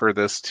offer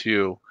this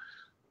to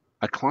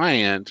a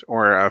client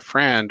or a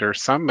friend or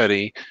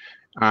somebody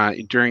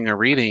during a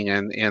reading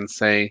and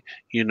say,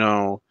 you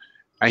know,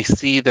 I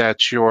see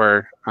that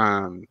you're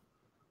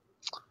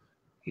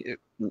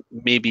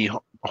maybe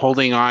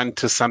holding on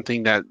to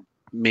something that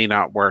may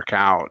not work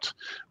out,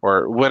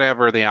 or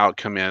whatever the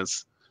outcome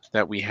is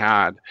that we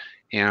had,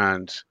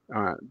 and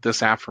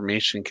this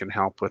affirmation can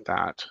help with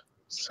that.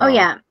 So, oh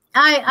yeah,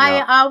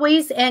 I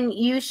always, and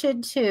you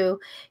should too,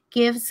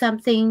 give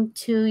something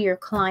to your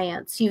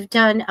clients. You've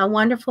done a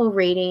wonderful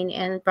reading,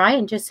 and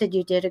Brian just said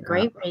you did a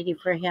great reading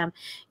for him.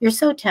 You're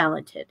so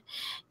talented,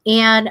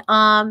 and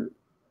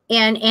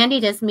Andy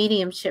does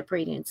mediumship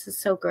readings. It's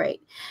so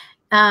great.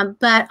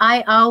 But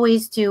I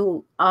always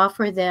do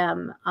offer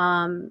them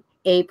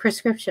a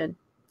prescription.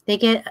 They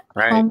get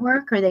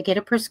homework or they get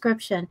a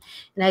prescription.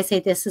 And I say,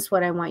 this is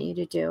what I want you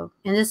to do.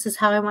 And this is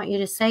how I want you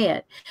to say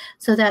it,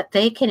 so that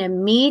they can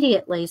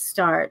immediately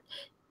start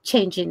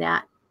changing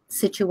that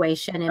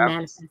situation and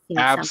manifesting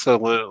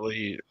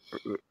absolutely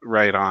something.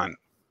 Right on.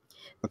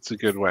 That's a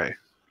good way.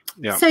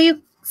 Yeah. So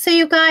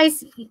you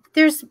guys,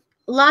 there's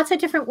lots of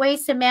different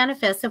ways to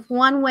manifest. If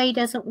one way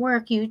doesn't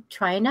work, you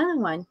try another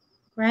one.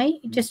 Right?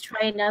 You just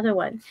try another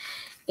one.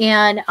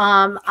 And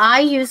I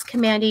use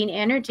commanding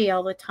energy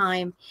all the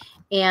time.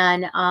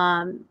 And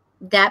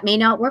that may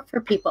not work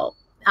for people.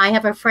 I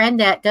have a friend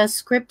that does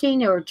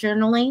scripting or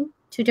journaling,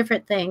 2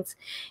 different things.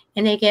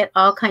 And they get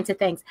all kinds of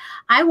things.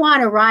 I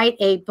want to write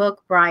a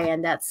book,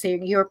 Brian, that's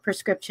your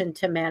prescription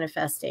to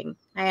manifesting.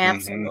 I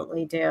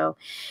absolutely do.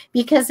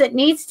 Because it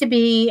needs to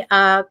be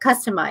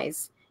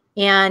customized.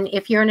 And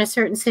if you're in a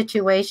certain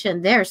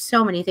situation, there's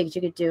so many things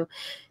you could do.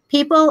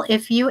 People,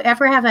 if you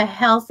ever have a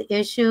health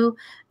issue,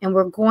 and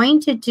we're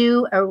going to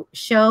do a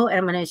show, and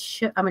I'm going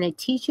to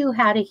teach you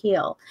how to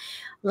heal.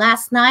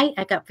 Last night,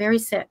 I got very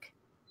sick.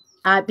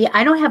 I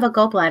don't have a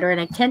gallbladder,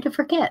 and I tend to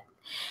forget.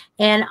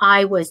 And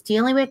I was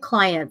dealing with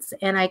clients,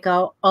 and I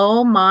go,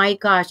 oh my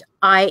gosh,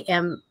 I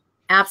am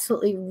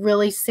absolutely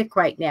really sick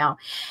right now.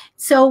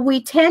 So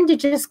we tend to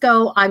just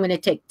go, I'm going to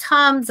take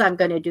Tums, I'm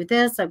going to do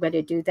this, I'm going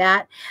to do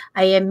that.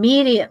 I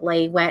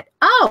immediately went,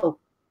 oh,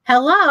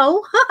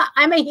 hello,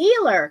 I'm a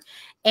healer,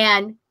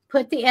 and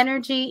put the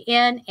energy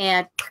in,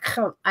 and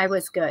I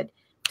was good.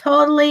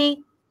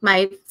 Totally,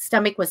 my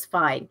stomach was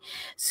fine.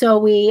 So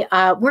we're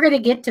going to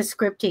get to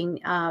scripting,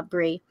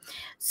 Bree.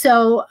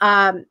 So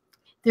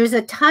there's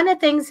a ton of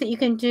things that you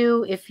can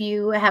do if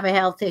you have a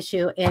health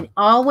issue, and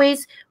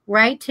always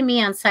write to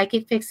me on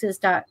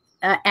psychicfixes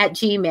at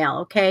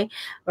Gmail, okay?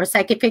 Or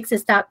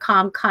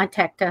psychicfixes.com,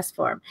 contact us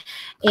form.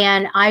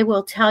 And I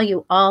will tell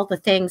you all the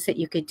things that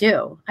you could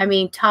do. I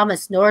mean,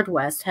 Thomas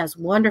Nordwest has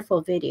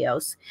wonderful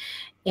videos,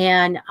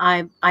 and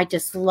I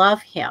just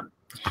love him.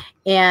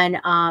 And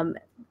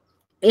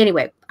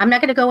anyway, I'm not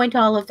going to go into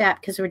all of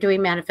that because we're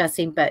doing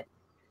manifesting, but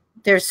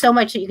there's so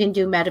much that you can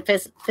do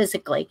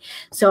metaphysically.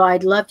 So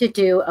I'd love to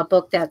do a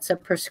book that's a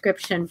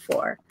prescription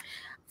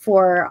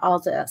for all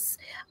this.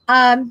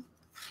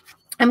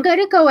 I'm going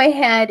to go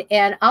ahead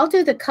and I'll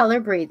do the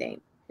color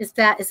breathing. Is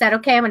that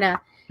okay? I'm going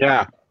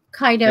to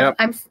kind of,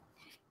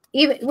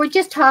 we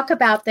just talk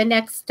about the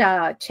next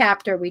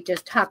chapter. We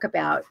just talk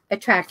about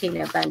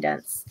attracting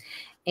abundance,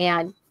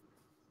 and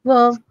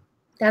well,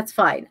 that's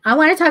fine. I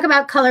want to talk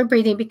about color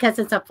breathing because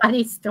it's a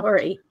funny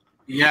story.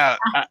 Yeah,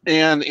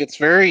 and it's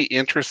very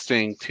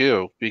interesting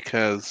too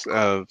because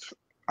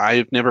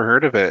I've never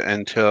heard of it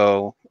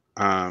until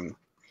I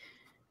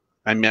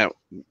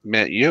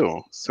met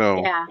you.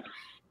 So yeah,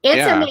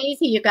 it's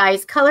amazing, you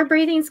guys. Color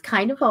breathing's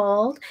kind of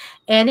old,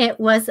 and it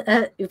was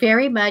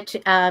very much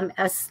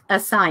a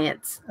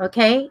science.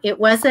 Okay, it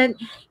wasn't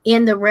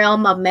in the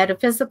realm of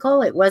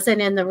metaphysical. It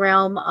wasn't in the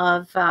realm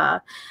of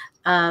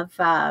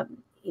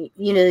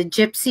you know, the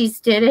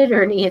gypsies did it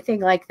or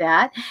anything like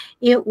that.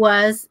 It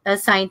was a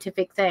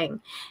scientific thing,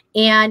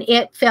 and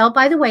it fell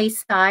by the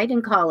wayside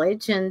in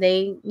college, and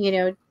they, you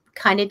know,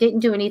 kind of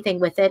didn't do anything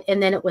with it.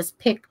 And then it was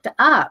picked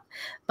up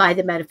by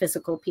the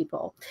metaphysical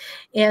people.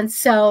 And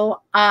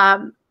so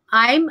I'm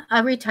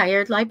a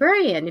retired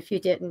librarian, if you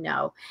didn't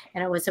know,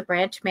 and I was a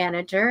branch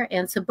manager.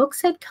 And so books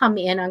had come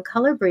in on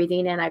color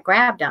breathing, and I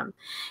grabbed them,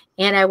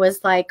 and I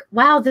was like,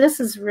 wow,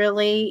 this is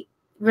really,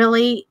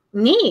 really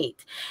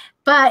neat.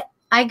 But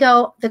I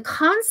go, the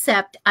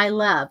concept I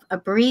love, a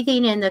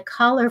breathing in the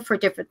color for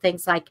different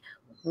things, like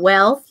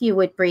wealth, you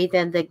would breathe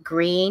in the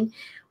green,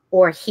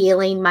 or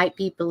healing might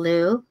be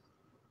blue.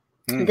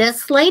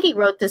 This lady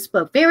wrote this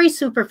book, very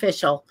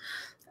superficial,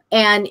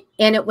 and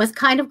it was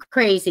kind of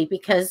crazy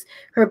because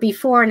her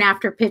before and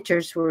after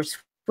pictures were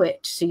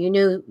switched, so you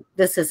knew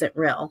this isn't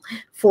real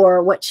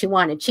for what she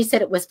wanted. She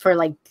said it was for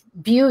like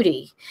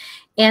beauty.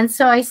 And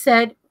so I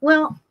said,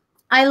 well,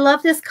 I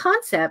love this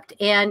concept.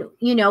 And,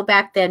 you know,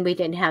 back then we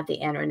didn't have the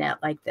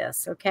internet like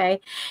this, okay?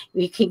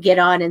 You can get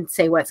on and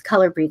say what's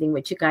color breathing,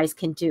 which you guys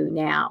can do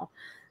now.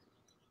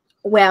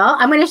 Well,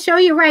 I'm going to show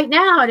you right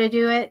now how to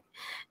do it.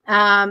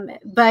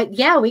 But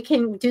yeah,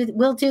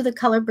 we'll do the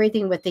color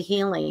breathing with the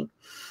healing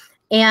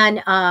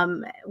and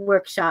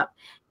workshop.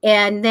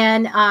 And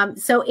then,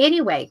 so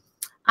anyway,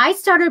 I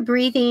started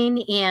breathing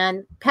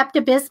in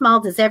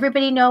Pepto-Bismol. Does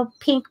everybody know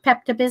pink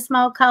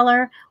Pepto-Bismol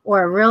color,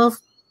 or a real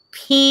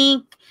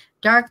pink,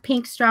 dark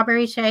pink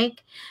strawberry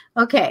shake?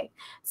 Okay,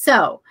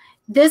 so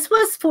this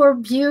was for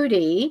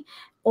beauty,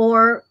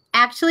 or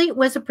actually it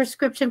was a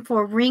prescription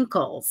for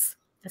wrinkles.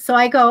 So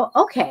I go,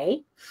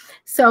 okay,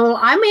 so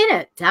I'm in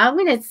it. I'm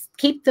going to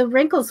keep the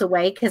wrinkles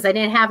away because I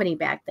didn't have any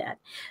back then.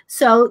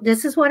 So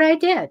this is what I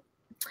did.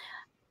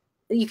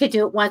 You could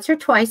do it once or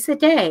twice a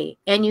day,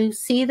 and you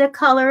see the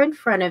color in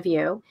front of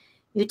you.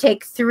 You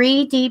take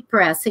 3 deep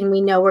breaths, and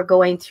we know we're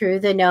going through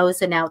the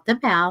nose and out the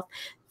mouth.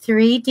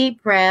 3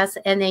 deep breaths,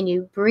 and then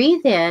you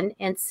breathe in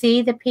and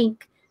see the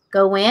pink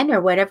go in, or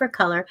whatever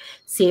color.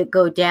 See it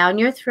go down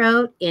your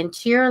throat,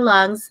 into your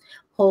lungs.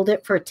 Hold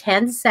it for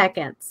 10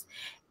 seconds,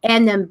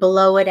 and then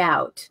blow it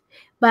out.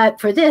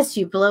 But for this,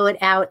 you blow it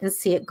out and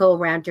see it go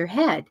around your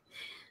head.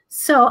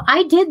 So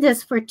I did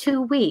this for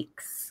 2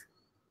 weeks.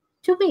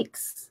 2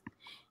 weeks.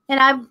 And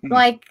I'm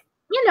like,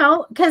 you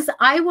know, because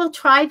I will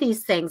try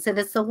these things. And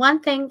it's the one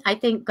thing I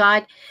think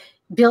God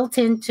built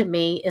into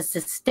me is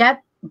to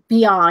step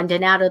beyond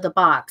and out of the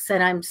box.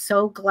 And I'm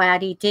so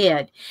glad he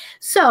did.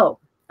 So,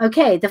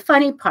 okay, the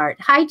funny part.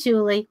 Hi,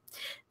 Julie.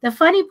 The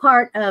funny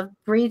part of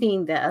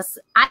breathing this,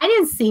 I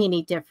didn't see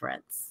any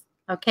difference.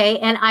 Okay.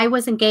 And I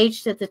was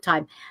engaged at the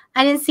time.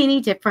 I didn't see any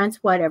difference,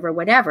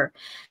 whatever.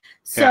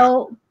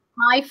 So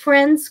my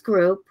friends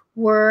group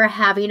were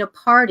having a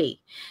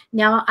party.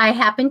 Now, I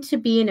happened to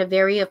be in a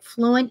very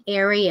affluent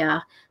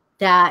area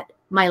that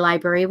my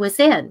library was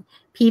in.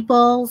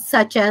 People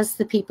such as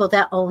the people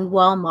that own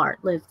Walmart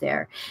lived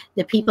there,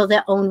 the people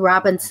that own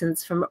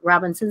Robinson's from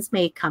Robinson's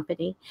Maid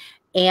Company,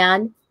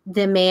 and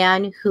the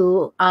man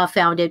who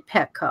founded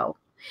Petco.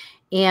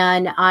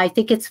 And I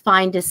think it's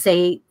fine to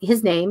say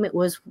his name. It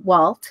was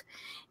Walt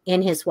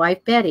and his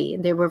wife, Betty.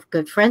 And they were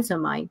good friends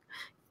of mine.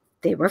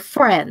 They were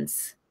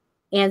friends.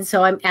 And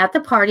so I'm at the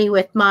party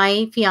with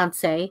my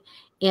fiance,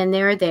 and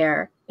they're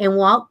there. And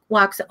Walt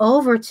walks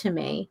over to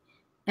me,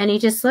 and he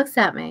just looks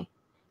at me.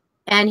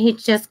 And he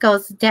just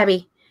goes,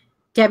 Debbie,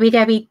 Debbie,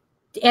 Debbie.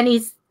 And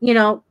he's,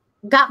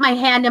 got my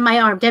hand in my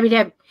arm, Debbie,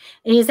 Debbie.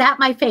 And he's at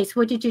my face.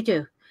 What did you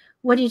do?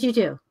 What did you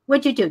do?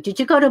 What'd you do? Did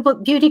you go to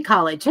beauty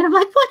college? And I'm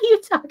like, what are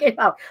you talking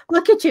about?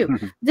 Look at you.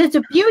 There's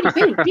a beauty.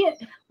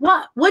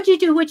 What'd you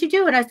do? What'd you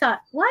do? And I thought,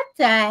 what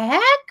the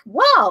heck?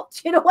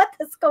 Walt,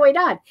 what's going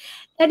on?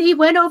 And he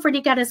went over and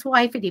he got his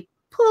wife and he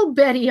pulled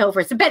Betty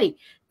over. So Betty,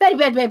 look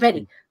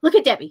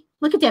at Debbie.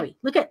 Look at Debbie.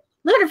 Look at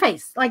her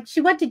face. Like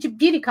she went to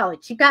beauty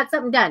college. She got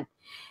something done.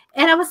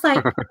 And I was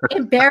like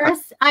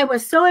embarrassed. I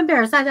was so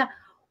embarrassed. I thought,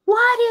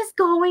 what is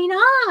going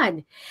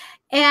on?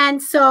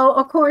 And so,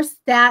 of course,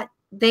 that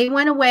they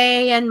went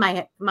away and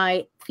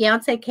my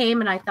fiance came,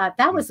 and I thought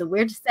that was the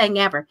weirdest thing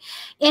ever.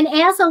 And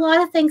as a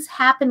lot of things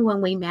happen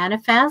when we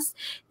manifest,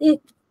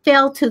 it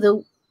fell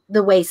to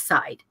the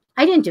wayside.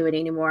 I didn't do it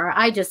anymore.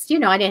 I just,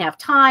 I didn't have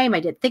time. I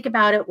didn't think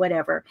about it,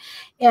 whatever.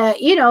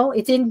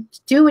 It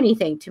didn't do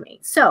anything to me.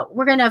 So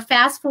we're going to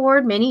fast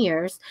forward many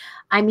years.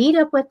 I meet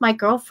up with my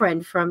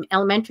girlfriend from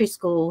elementary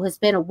school who has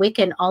been a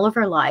Wiccan all of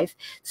her life.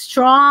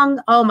 Strong.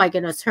 Oh, my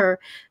goodness. Her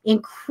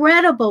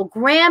incredible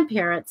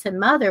grandparents and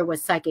mother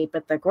was psychic,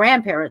 but the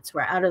grandparents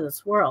were out of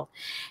this world.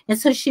 And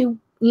so she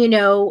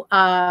grew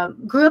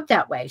up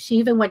that way. She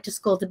even went to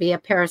school to be a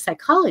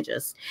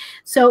parapsychologist.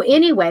 So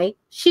anyway,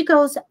 she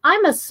goes,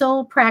 I'm a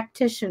soul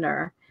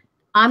practitioner.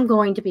 I'm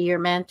going to be your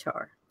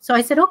mentor. So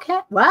I said, okay,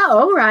 well,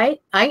 all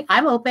right.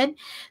 I'm open.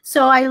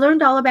 So I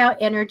learned all about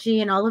energy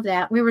and all of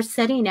that. We were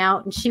setting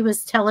out and she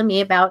was telling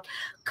me about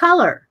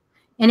color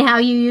and how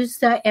you use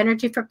the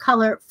energy for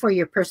color for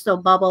your personal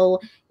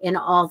bubble and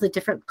all the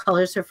different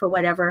colors or for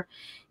whatever.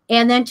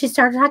 And then she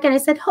started talking. I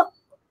said,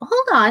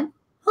 hold on.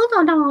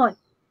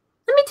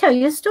 Let me tell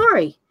you a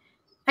story.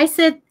 I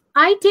said,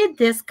 I did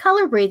this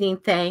color breathing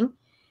thing.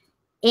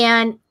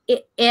 And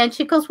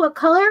she goes, what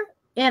color?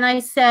 And I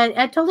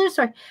told her the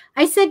story.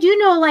 I said,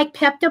 like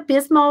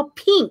Pepto-Bismol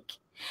pink.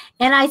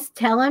 And I was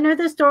telling her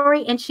the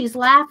story and she's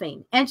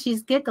laughing and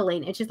she's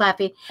giggling and she's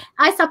laughing.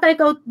 I stopped and I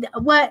go,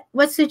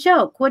 what's the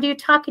joke? What are you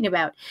talking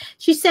about?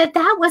 She said,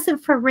 that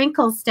wasn't for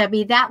wrinkles,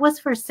 Debbie. That was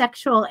for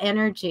sexual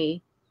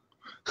energy.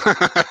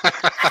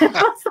 I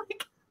was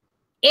like,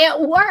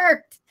 it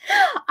worked.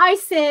 I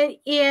said,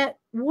 it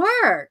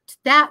worked.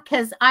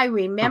 Because I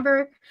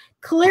remember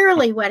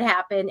clearly what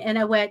happened. And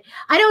I went,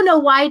 I don't know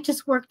why it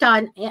just worked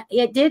on,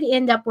 it did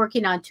end up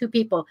working on two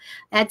people.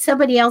 I had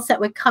somebody else that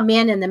would come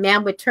in and the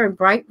man would turn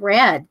bright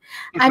red.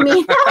 I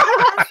mean,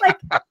 I was like,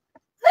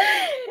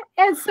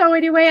 and so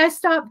anyway, I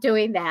stopped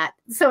doing that.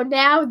 So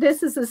now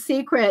this is a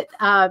secret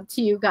to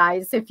you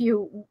guys.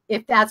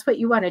 If that's what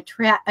you want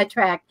to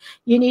attract,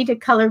 you need to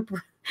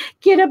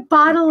get a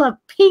bottle of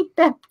pink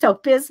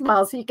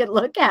Pepto-Bismol so you can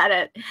look at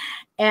it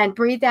and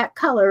breathe that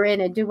color in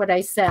and do what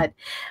I said.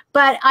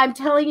 But I'm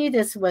telling you,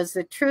 this was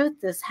the truth.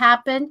 This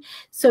happened.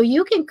 So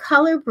you can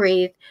color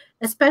breathe,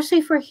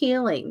 especially for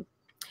healing.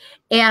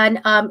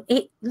 And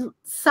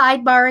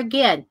sidebar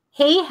again,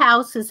 Hay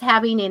House is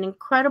having an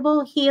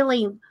incredible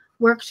healing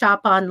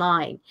workshop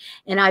online.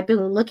 And I've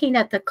been looking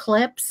at the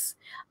clips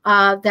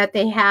that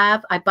they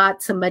have. I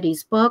bought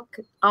somebody's book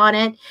on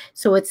it.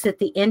 So it's at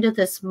the end of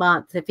this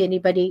month. If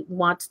anybody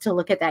wants to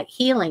look at that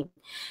healing,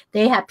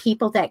 they have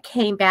people that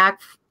came back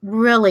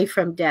really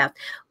from death.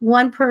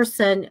 One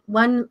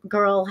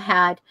girl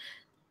had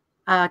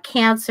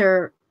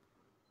cancer,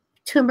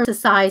 tumor the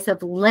size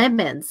of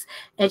lemons,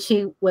 and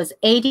she was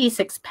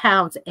 86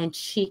 pounds and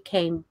she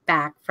came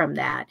back from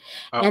that.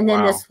 Oh, and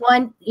then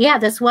wow.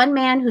 this one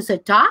man who's a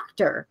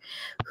doctor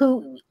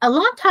who a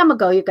long time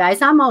ago, you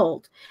guys, I'm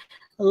old.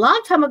 A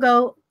long time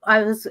ago,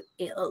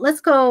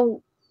 let's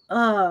go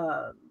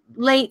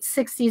late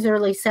 60s,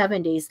 early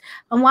 70s.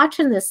 I'm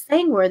watching this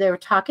thing where they were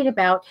talking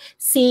about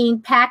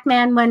seeing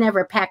Pac-Man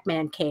whenever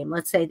Pac-Man came.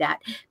 Let's say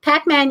that.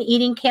 Pac-Man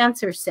eating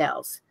cancer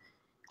cells.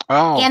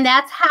 Oh. And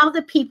that's how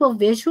the people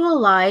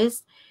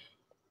visualized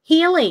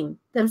healing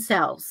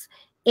themselves.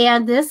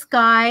 And this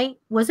guy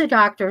was a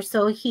doctor,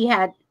 so he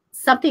had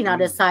something on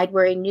his side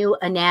where he knew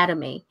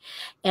anatomy.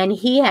 And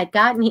he had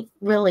gotten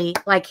really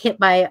like hit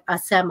by a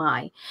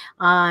semi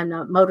on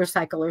a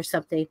motorcycle or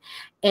something.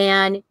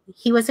 And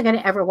he wasn't going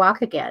to ever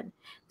walk again.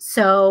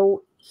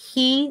 So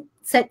he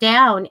sat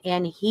down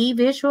and he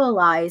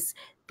visualized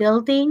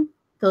building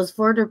those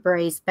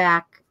vertebrae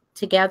back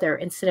together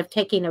instead of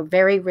taking a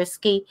very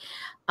risky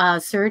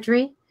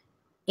surgery.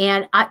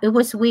 And it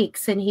was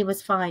weeks and he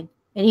was fine.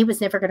 And he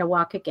was never going to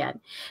walk again.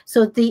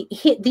 So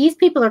these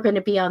people are going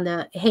to be on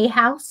the Hay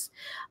House.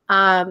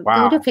 Wow.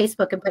 Go to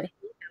Facebook and put Hay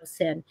House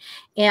in.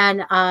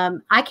 And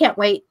I can't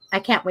wait.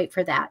 I can't wait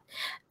for that.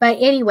 But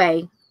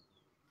anyway,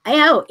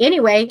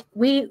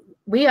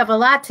 we have a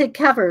lot to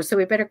cover, so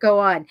we better go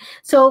on.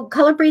 So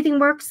color breathing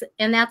works,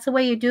 and that's the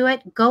way you do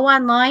it. Go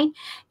online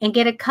and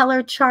get a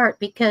color chart,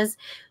 because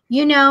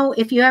you know,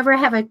 if you ever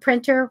have a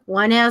printer,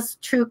 one has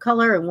true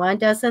color and one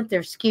doesn't,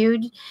 they're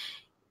skewed.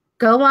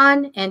 Go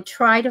on and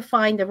try to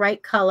find the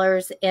right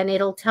colors, and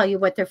it'll tell you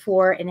what they're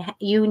for, and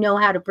you know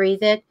how to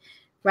breathe it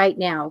right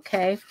now,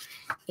 okay?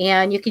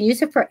 And you can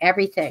use it for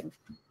everything.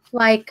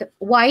 Like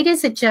white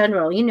is a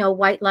general, you know,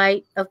 white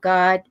light of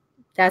God.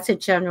 That's a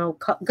general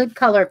good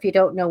color if you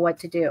don't know what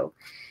to do.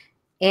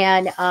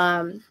 And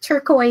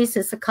turquoise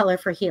is the color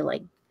for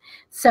healing.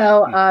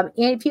 So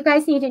if you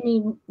guys need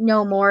to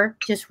know more,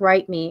 just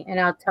write me and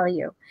I'll tell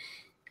you.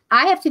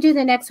 I have to do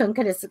the next one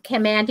because it's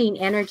commanding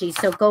energy.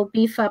 So go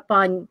beef up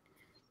on,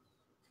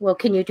 well,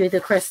 can you do the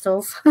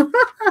crystals?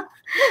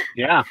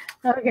 Yeah.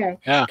 Okay.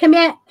 Yeah.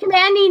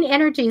 Commanding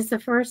energy is the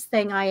first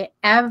thing I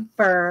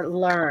ever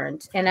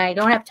learned. And I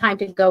don't have time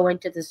to go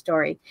into the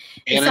story.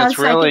 And it's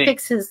really,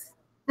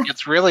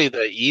 it's really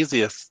the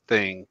easiest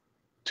thing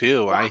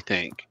too, yeah. I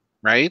think.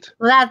 Right?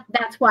 Well,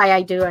 that's why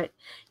I do it.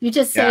 You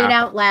just say it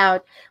out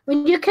loud.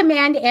 When you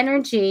command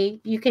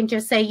energy, you can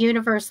just say,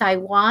 universe, I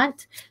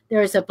want.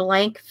 There's a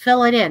blank.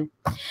 Fill it in.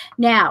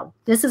 Now,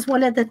 this is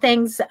one of the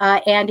things,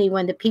 Andy,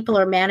 when the people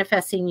are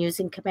manifesting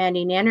using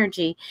commanding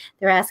energy,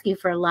 they're asking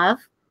for love.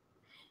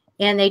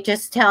 And they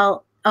just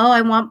tell, oh,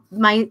 I want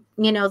my,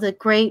 you know, the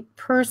great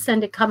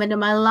person to come into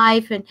my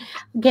life and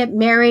get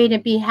married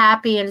and be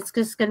happy. And it's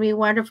just going to be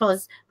wonderful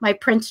as my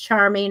Prince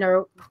Charming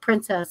or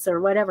princess or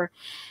whatever.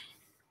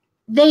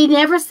 They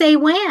never say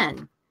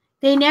when.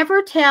 They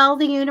never tell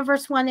the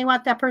universe when they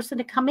want that person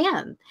to come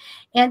in.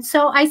 And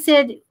so I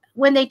said,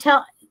 when they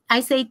tell,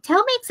 I say,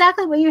 tell me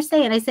exactly what you're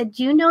saying. I said,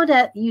 do you know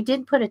that you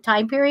didn't put a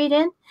time period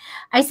in?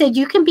 I said,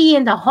 you can be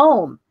in the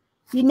home.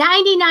 You're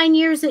 99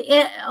 years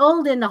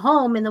old in the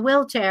home in the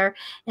wheelchair,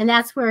 and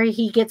that's where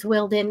he gets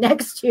wheeled in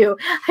next to you.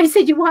 I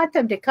said, you want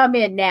them to come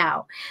in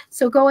now.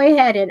 So go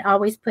ahead and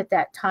always put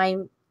that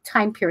time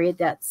period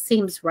that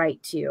seems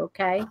right to you,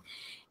 okay?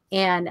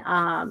 And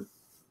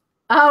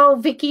oh,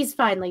 Vicky's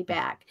finally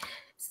back.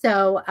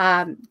 So,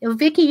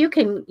 Vicky, you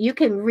can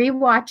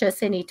rewatch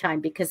us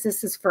anytime because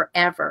this is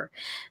forever.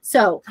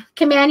 So,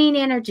 commanding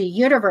energy,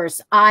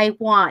 universe, I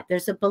want.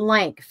 There's a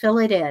blank. Fill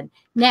it in.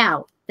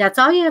 Now, that's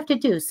all you have to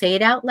do. Say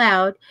it out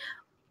loud.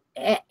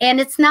 And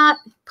it's not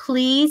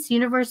please,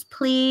 universe,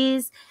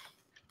 please.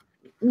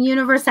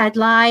 Universe, I'd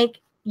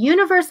like.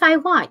 Universe, I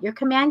want. You're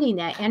commanding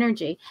that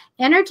energy.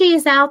 Energy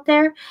is out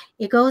there.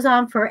 It goes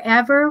on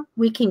forever.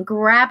 We can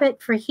grab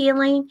it for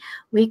healing.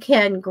 We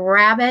can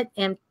grab it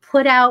and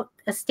put out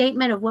a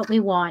statement of what we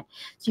want.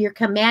 So you're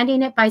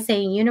commanding it by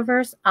saying,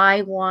 universe,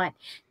 I want.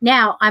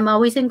 Now, I'm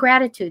always in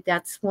gratitude.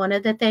 That's one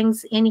of the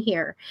things in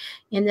here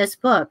in this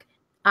book.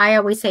 I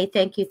always say,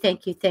 thank you,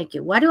 thank you, thank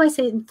you. Why do I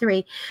say it in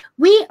 3?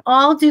 We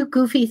all do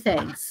goofy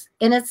things,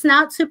 and it's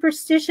not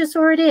superstitious,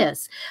 or it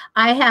is.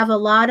 I have a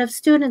lot of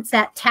students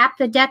that tap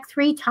the deck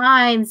 3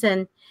 times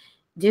and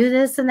do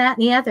this and that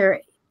and the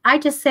other. I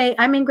just say,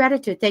 I'm in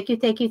gratitude. Thank you,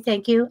 thank you,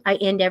 thank you. I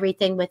end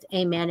everything with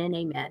amen and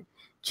amen.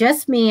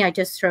 Just me, I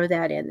just throw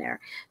that in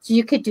there. So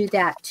you could do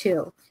that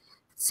too.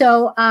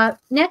 So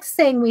next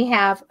thing we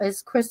have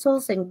is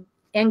crystals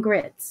and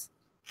grids.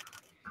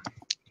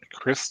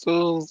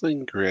 Crystals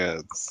and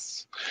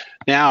grids.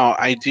 Now,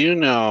 I do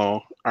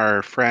know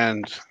our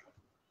friend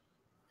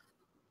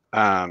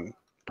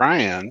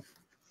Brian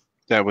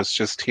that was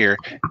just here.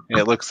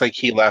 It looks like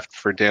he left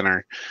for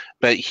dinner.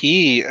 But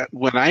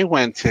when I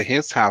went to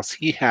his house,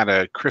 he had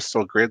a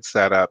crystal grid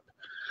set up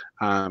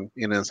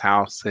in his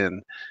house.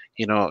 And,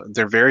 you know,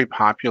 they're very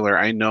popular.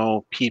 I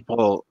know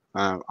people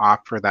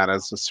offer that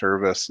as a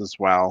service as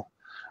well.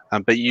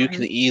 But you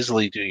can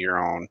easily do your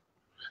own.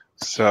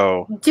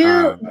 So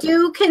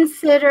do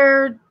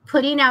consider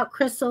putting out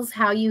crystals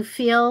how you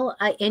feel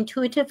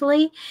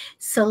intuitively,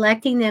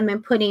 selecting them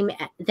and putting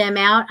them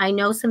out. I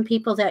know some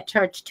people that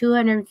charge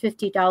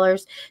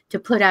 $250 to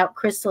put out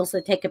crystals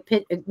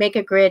that make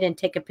a grid and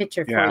take a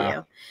picture for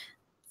you.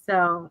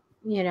 So,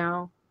 you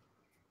know,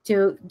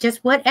 do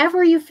just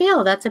whatever you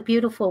feel. That's a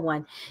beautiful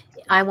one.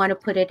 I want to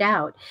put it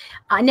out.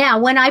 Now,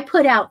 when I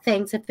put out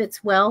things, if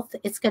it's wealth,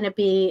 it's going to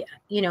be,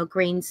 you know,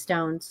 green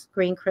stones,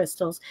 green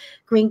crystals,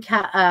 green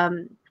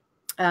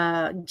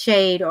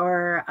jade,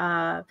 or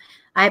I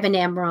have an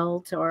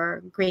emerald,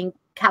 or green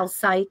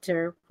calcite,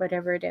 or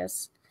whatever it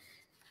is.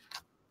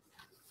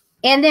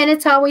 And then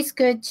it's always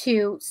good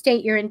to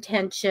state your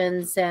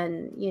intentions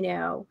and, you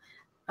know,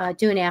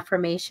 do an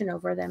affirmation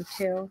over them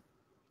too.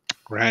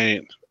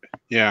 Right.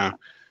 Yeah.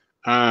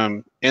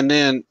 And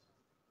then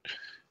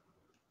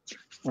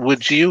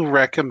would you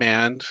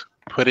recommend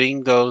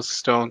putting those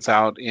stones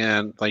out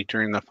in like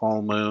during the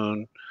full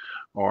moon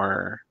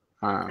or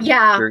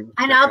during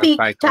and I'll be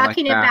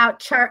talking about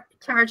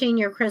charging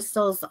your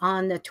crystals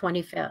on the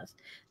 25th.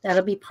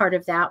 That'll be part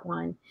of that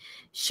one.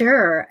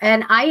 Sure.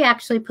 And I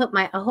actually put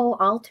a whole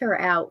altar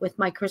out with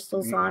my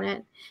crystals on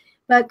it.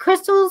 But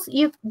crystals,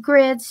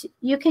 grids,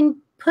 you can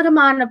put them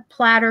on a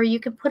platter, you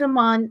can put them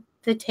on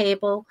the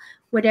table,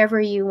 whatever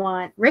you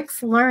want.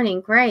 Rick's learning,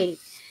 great.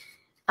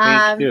 Me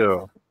Um,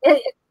 too.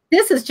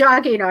 this is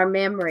jogging our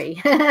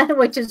memory,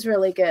 which is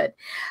really good.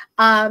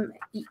 But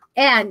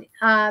ever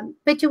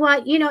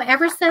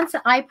since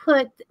I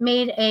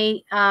made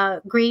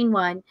a green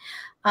one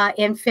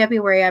in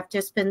February, I've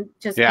just been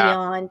Yeah.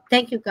 beyond,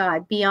 thank you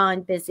God,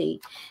 beyond busy,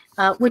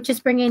 which is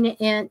bringing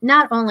in,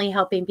 not only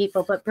helping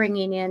people, but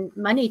bringing in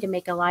money to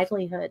make a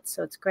livelihood.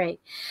 So it's great.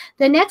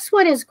 The next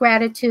one is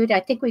gratitude. I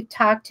think we've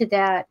talked to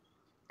that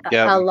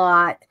Yep. a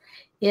lot.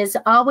 Is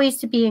always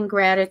to be in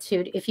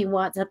gratitude if you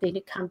want something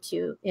to come to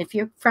you. If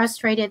you're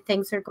frustrated,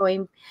 things are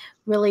going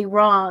really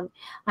wrong.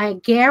 I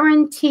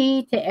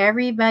guarantee to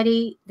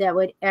everybody that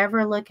would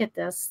ever look at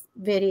this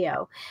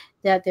video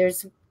that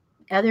there's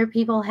other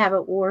people have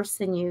it worse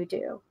than you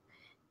do.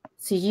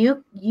 So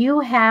you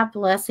have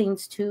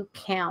blessings to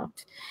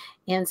count.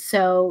 And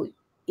so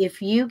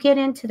if you get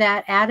into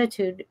that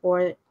attitude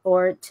or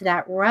to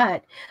that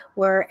rut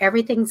where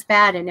everything's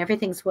bad and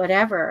everything's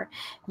whatever,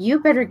 you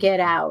better get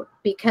out,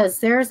 because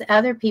there's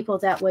other people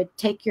that would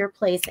take your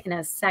place in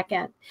a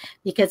second,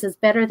 because it's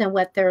better than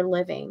what they're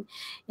living.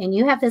 And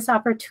you have this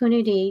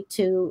opportunity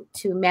to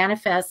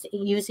manifest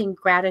using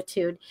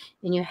gratitude,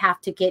 and you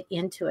have to get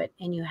into it,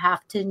 and you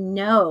have to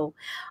know,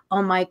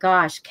 oh my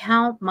gosh,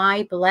 count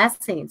my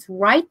blessings,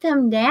 write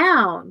them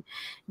down.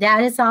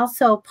 That is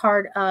also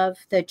part of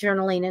the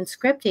journaling and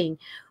scripting,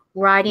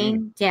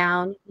 writing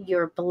down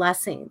your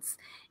blessings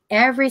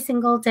every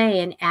single day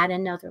and add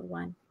another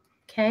one.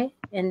 Okay.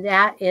 And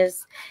that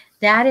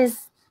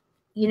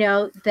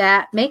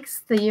makes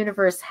the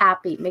universe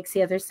happy, makes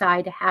the other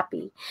side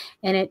happy.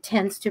 And it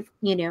tends to,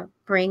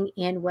 bring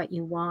in what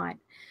you want.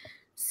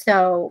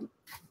 So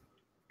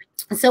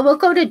we'll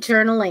go to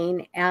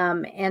journaling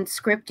and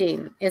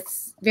scripting.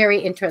 It's very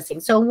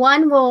interesting. So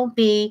one will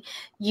be,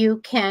 you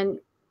can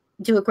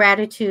do a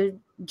gratitude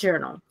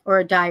journal or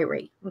a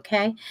diary,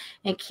 okay,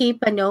 and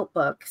keep a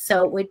notebook.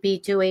 So it would be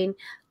doing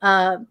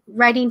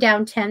writing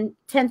down 10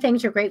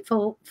 things you're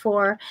grateful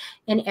for,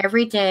 and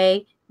every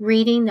day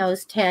reading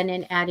those 10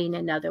 and adding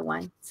another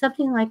one,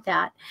 something like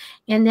that.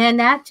 And then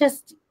that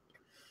just,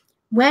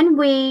 when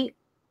we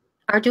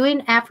are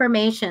doing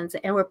affirmations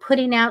and we're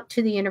putting out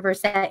to the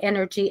universe that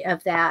energy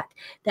of that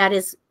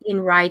is in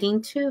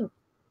writing too.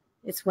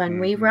 It's when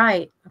we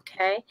write,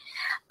 okay?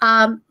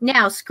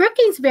 Now,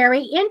 scripting is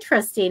very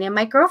interesting, and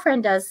my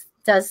girlfriend does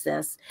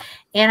this.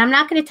 And I'm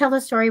not going to tell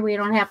the story. We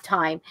don't have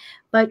time.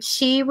 But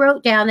she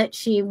wrote down that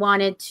she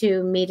wanted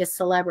to meet a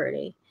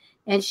celebrity.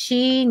 And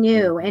she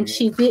knew, and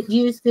she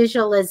used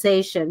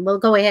visualization. We'll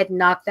go ahead and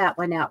knock that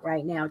one out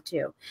right now,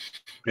 too.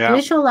 Yeah.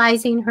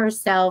 Visualizing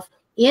herself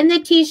in the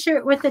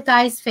T-shirt with the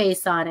guy's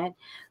face on it,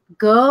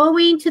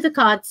 going to the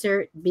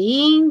concert,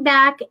 being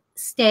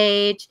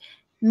backstage,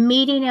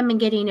 meeting him and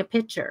getting a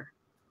picture.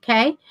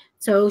 Okay.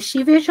 So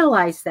she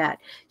visualized that.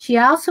 She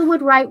also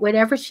would write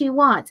whatever she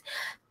wants.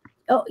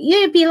 Oh,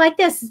 it'd be like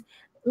this,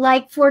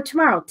 like for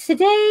tomorrow.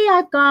 Today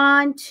I've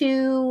gotten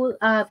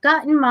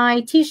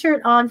my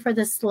T-shirt on for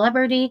the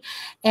celebrity,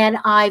 and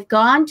I've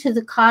gone to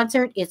the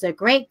concert. It's a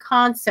great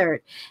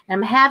concert.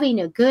 I'm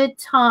having a good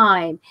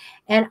time.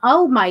 And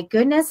oh my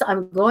goodness,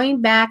 I'm going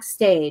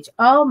backstage.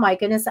 Oh my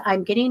goodness,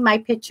 I'm getting my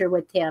picture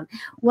with him.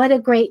 What a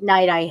great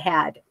night I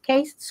had.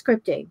 Okay,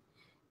 scripting.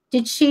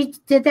 Did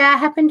that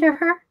happen to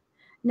her?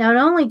 Not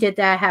only did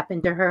that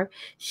happen to her,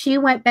 she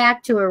went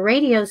back to a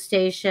radio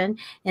station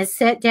and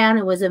sat down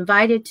and was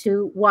invited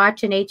to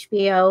watch an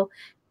HBO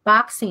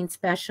boxing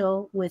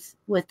special with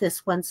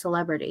this one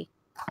celebrity.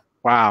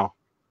 Wow.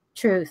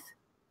 Truth.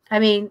 I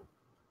mean,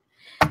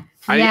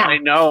 yeah. I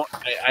know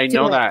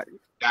that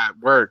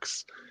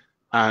works.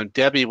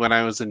 Debbie, when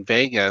I was in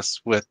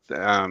Vegas with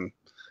a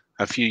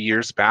few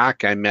years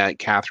back, I met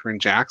Katherine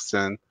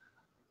Jackson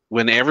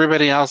when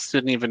everybody else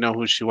didn't even know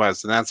who she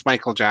was. And that's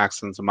Michael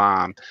Jackson's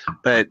mom.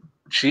 But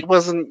she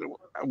wasn't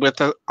with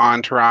the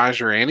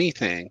entourage or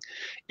anything.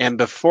 And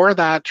before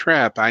that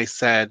trip, I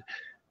said,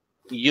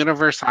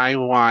 universe, I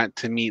want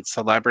to meet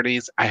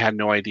celebrities. I had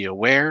no idea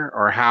where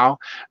or how,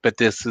 but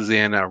this is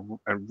in a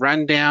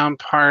rundown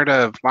part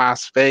of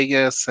Las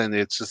Vegas, and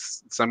it's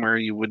just somewhere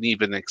you wouldn't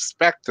even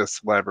expect a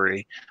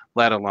celebrity,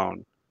 let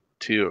alone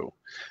two.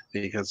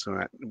 Because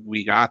when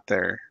we got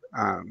there,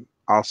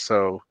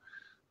 also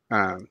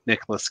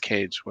Nicolas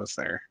Cage was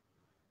there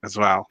as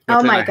well,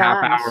 within a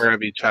half hour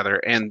of each other.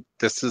 And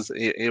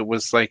it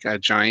was like a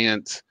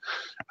giant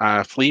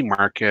flea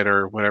market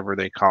or whatever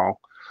they call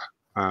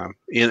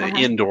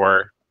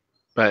indoor.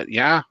 But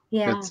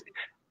it's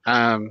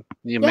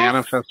you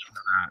manifest for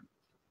that.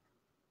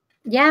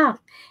 Yeah.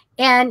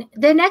 And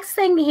the next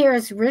thing here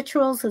is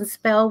rituals and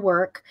spell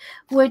work,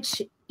 which,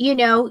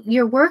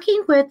 you're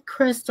working with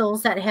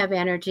crystals that have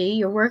energy.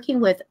 You're working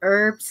with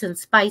herbs and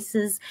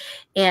spices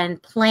and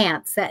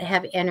plants that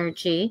have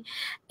energy.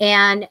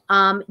 And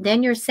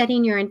then you're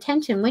setting your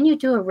intention when you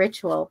do a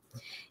ritual.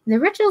 And the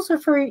rituals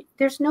are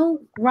there's no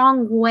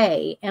wrong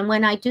way. And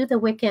when I do the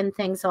Wiccan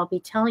things, I'll be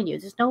telling you,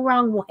 there's no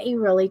wrong way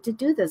really to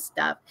do this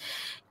stuff.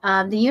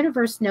 The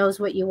universe knows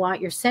what you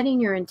want. You're setting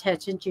your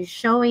intentions. You're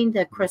showing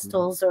the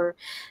crystals, or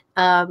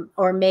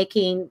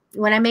making.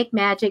 When I make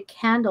magic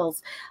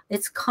candles,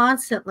 it's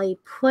constantly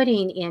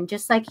putting in,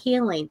 just like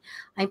healing.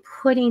 I'm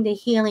putting the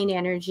healing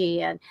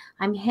energy in.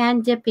 I'm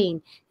hand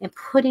dipping and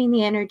putting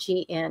the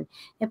energy in,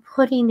 and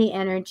putting the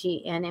energy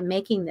in, and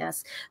making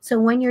this. So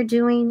when you're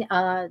doing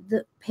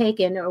the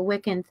pagan or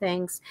Wiccan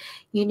things,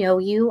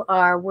 you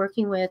are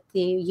working with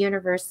the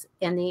universe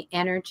and the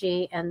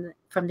energy and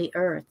from the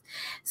earth.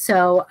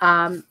 So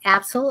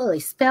absolutely,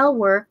 spell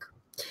work.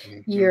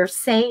 You're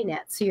saying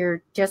it. So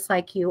you're just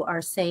like you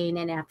are saying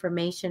an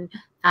affirmation.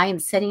 I am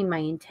setting my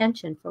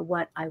intention for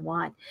what I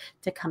want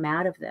to come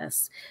out of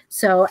this.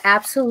 So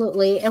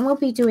absolutely. And we'll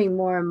be doing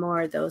more and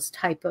more of those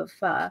type of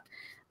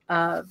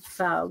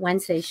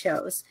Wednesday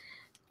shows.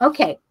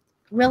 Okay.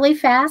 Really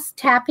fast,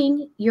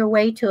 tapping your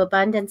way to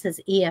abundance is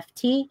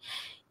EFT.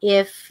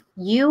 If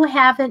you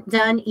haven't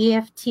done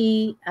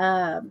EFT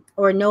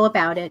or know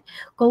about it,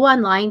 go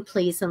online,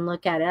 please, and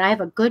look at it. I have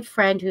a good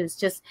friend who's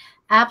just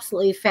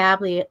absolutely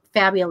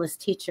fabulous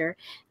teacher.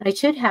 I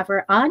should have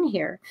her on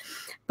here.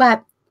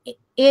 But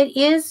it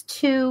is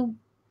to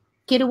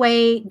get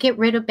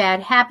rid of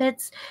bad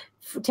habits,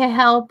 to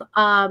help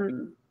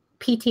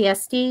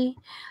PTSD,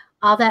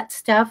 all that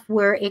stuff,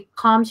 where it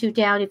calms you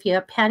down if you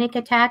have panic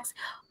attacks,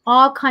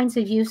 all kinds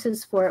of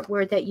uses for it,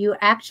 where that you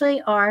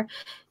actually are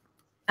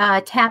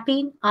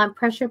tapping on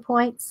pressure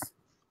points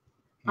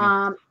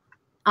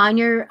on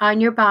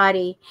your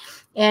body,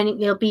 and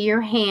it'll be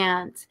your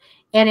hands,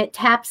 and it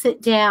taps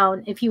it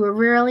down. If you were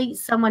really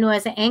someone who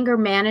has anger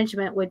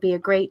management, would be a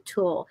great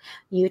tool.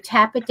 You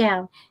tap it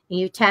down, and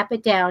you tap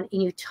it down,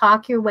 and you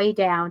talk your way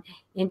down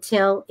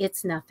until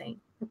it's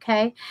nothing.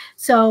 Okay,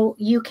 so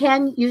you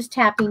can use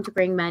tapping to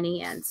bring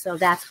money in. So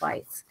that's why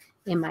it's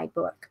in my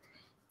book.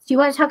 Do you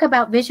want to talk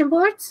about vision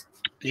boards?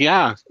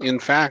 Yeah, in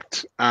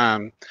fact,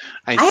 I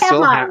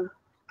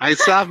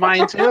still have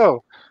mine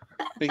too.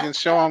 We can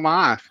show them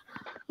off.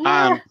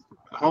 Yeah.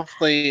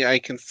 Hopefully I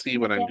can see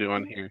what I'm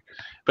doing here.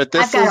 But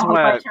this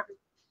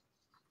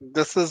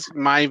is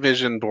my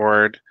vision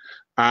board.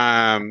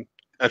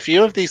 A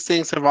few of these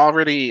things have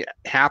already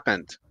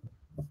happened.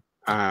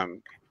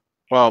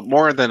 Well,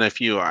 more than a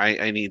few,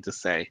 I need to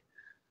say.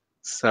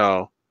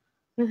 So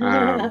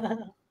a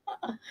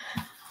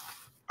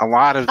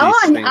lot of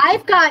these things.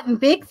 I've gotten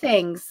big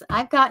things.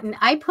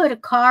 I put a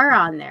car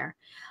on there.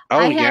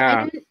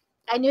 Yeah.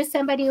 I knew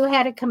somebody who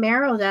had a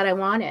Camaro that I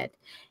wanted,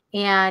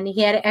 and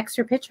he had an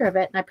extra picture of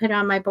it, and I put it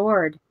on my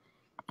board.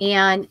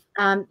 And,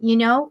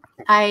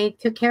 I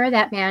took care of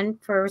that man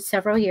for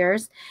several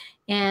years,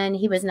 and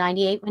he was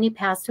 98 when he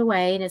passed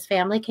away, and his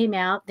family came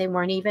out. They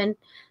weren't even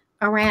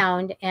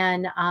around,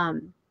 and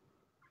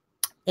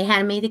they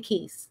handed me the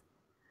keys.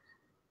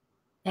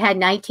 It had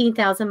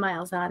 19,000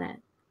 miles on it.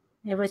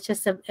 It was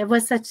just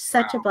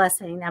such a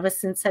blessing. I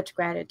was in such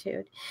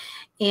gratitude.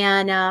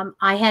 And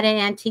I had an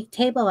antique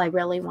table I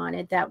really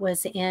wanted that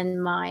was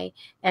in my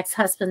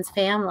ex-husband's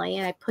family.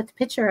 And I put the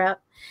picture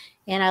up,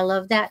 and I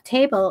love that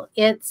table.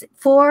 It's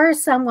for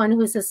someone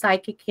who's a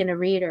psychic and a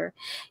reader.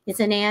 It's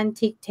an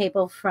antique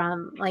table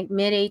from like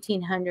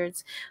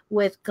mid-1800s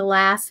with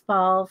glass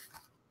ball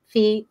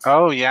feet.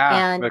 Oh,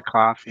 yeah, and the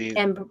coffee.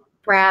 And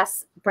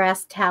brass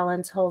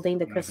talons holding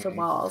the crystal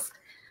balls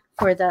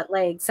for the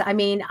legs. I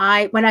mean,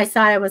 when I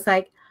saw it, I was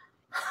like,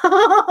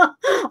 I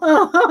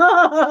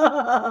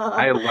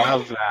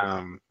love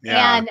them.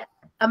 Yeah. And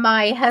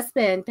my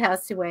husband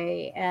passed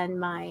away, and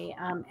my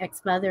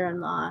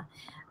ex-mother-in-law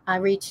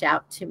reached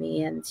out to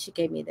me, and she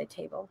gave me the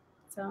table.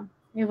 So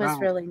it was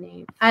really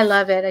neat. I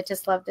love it. I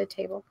just love the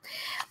table.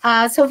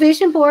 So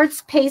vision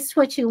boards, paste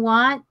what you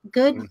want.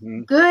 Good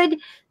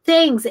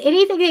things.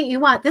 Anything that you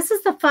want. This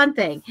is the fun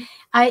thing.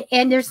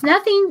 And there's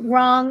nothing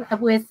wrong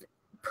with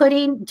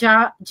putting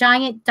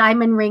giant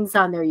diamond rings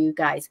on there, you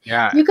guys.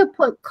 Yeah. You could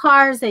put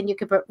cars, and you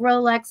could put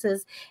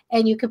Rolexes,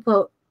 and you could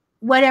put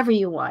whatever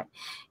you want.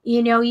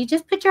 You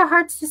just put your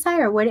heart's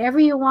desire, whatever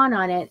you want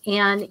on it.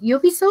 And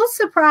you'll be so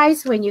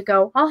surprised when you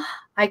go, oh,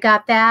 I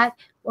got that.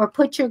 Or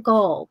put your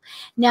goal.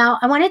 Now,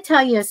 I want to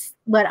tell you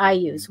what I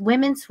use.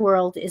 Women's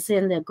World is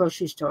in the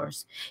grocery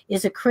stores.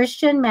 It's a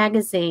Christian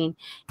magazine,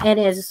 and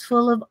it is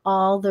full of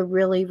all the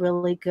really,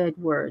 really good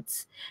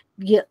words.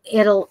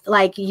 It'll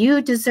like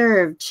you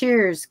deserve,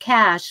 cheers,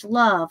 cash,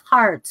 love,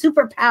 heart,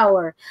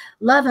 superpower,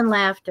 love and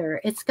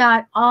laughter. It's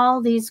got all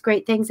these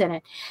great things in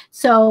it.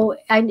 So,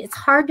 and it's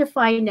hard to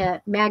find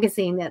a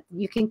magazine that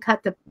you can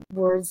cut the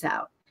words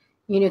out.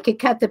 You can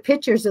cut the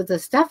pictures of the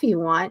stuff you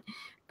want,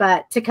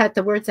 but to cut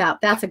the words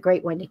out, that's a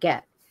great one to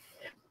get.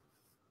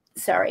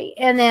 Sorry.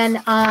 And then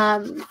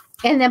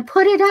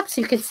put it up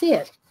so you can see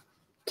it.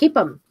 Keep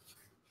them.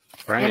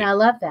 Right. And I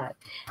love that.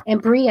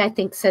 And Bree, I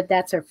think, said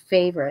that's her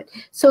favorite.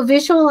 So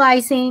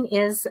visualizing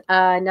is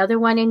another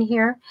one in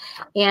here.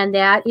 And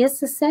that is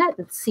the set.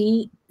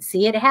 See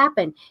it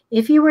happen.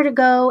 If you were to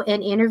go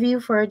and interview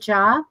for a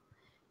job,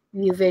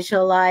 you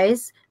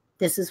visualize,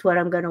 this is what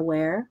I'm going to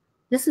wear.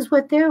 This is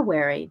what they're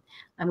wearing.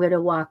 I'm going to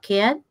walk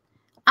in.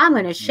 I'm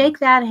going to shake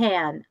that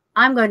hand.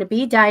 I'm going to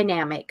be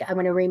dynamic. I'm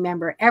going to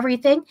remember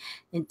everything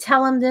and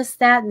tell them this,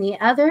 that, and the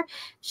other.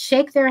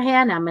 Shake their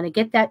hand. I'm going to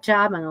get that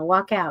job. I'm going to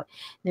walk out.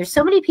 There's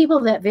so many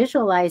people that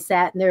visualize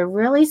that, and they're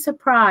really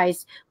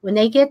surprised when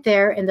they get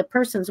there and the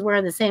person's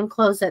wearing the same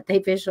clothes that they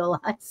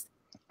visualized.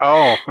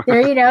 Oh,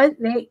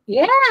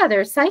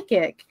 they're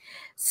psychic.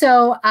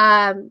 So,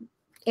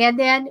 and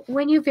then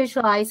when you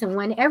visualize and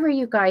whenever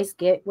you guys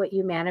get what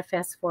you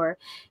manifest for,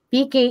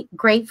 be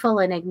grateful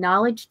and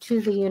acknowledge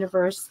to the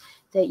universe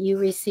that you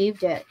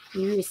received it.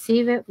 You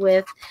receive it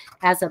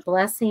as a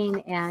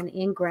blessing and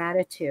in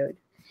gratitude.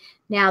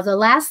 Now, the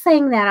last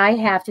thing that I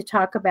have to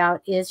talk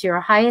about is your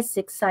highest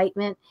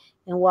excitement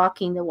in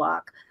walking the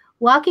walk.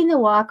 Walking the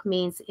walk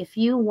means if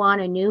you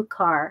want a new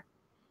car,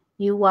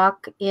 you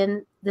walk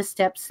in the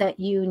steps that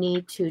you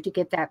need to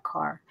get that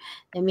car.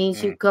 That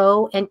means you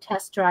go and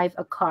test drive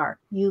a car.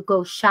 You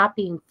go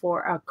shopping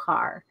for a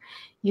car.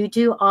 You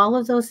do all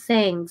of those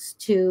things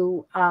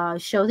to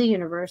show the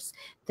universe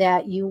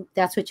that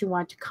that's what you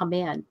want to come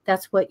in.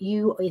 That's what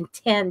you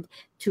intend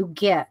to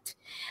get.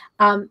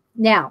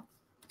 Now,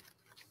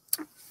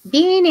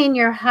 being in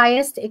your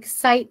highest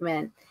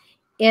excitement,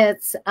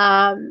 it's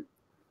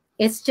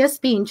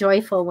just being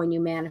joyful when you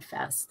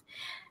manifest.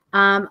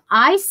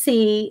 I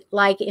see,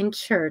 like in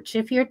church,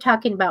 if you're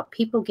talking about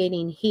people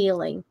getting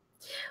healing,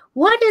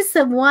 what is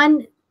the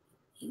one?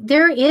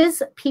 There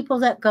is people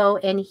that go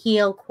and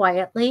heal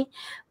quietly,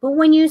 but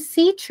when you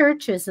see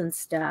churches and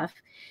stuff,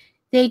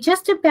 they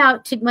just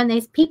about to, when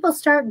people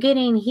start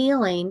getting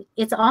healing,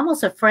 it's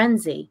almost a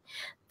frenzy.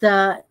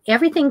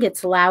 Everything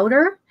gets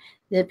louder.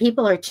 The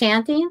people are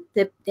chanting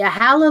the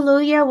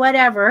hallelujah,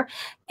 whatever,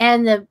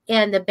 and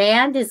the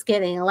band is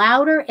getting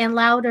louder and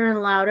louder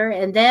and louder,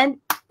 and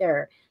then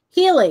they're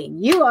healing.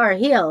 You are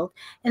healed,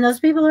 and those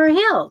people are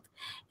healed.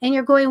 And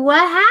you're going, what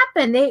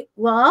happened? They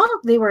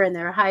were in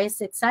their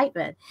highest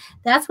excitement.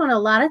 That's when a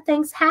lot of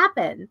things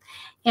happen.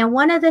 And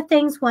one of the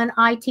things when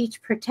I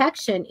teach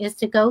protection is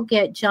to go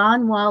get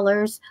John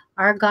Waller's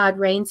Our God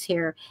Reigns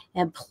Here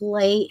and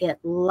play it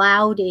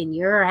loud in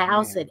your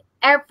house at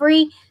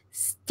every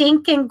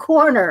stinking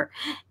corner,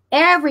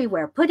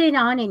 everywhere. Put it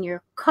on in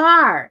your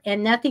car,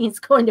 and nothing's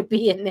going to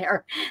be in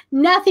there.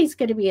 Nothing's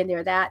going to be in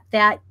there.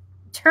 That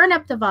turn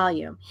up the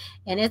volume,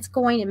 and it's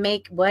going to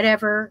make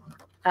whatever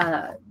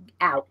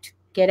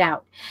get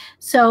out.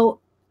 So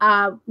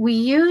we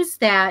use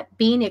that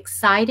being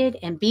excited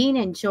and being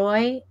in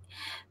joy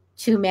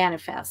to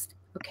manifest.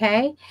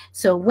 Okay.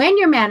 So when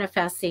you're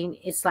manifesting,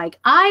 it's like,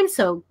 I'm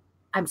so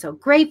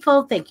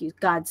grateful. Thank you,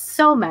 God,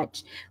 so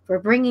much for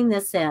bringing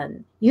this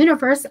in.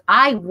 Universe,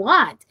 I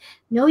want.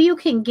 No, you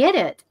can get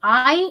it.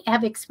 I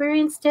have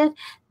experienced it.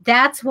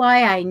 That's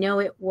why I know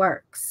it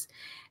works.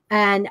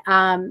 And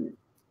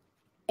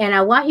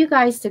I want you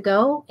guys to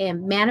go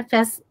and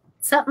manifest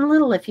something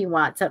little if you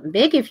want, something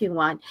big if you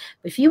want.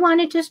 But if you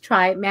want to just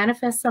try it,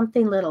 manifest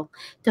something little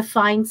to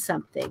find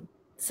something.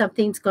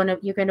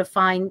 You're going to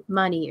find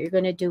money. You're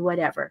going to do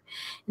whatever.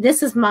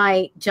 This is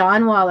my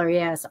John Waller.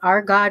 Yes.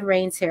 Our God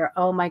Reigns Here.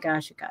 Oh my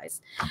gosh, you guys.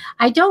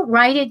 I don't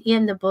write it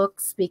in the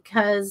books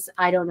because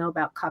I don't know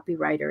about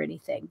copyright or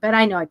anything, but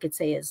I know I could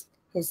say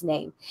his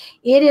name.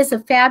 It is a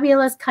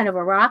fabulous kind of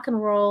a rock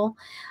and roll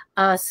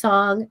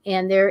song.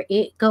 And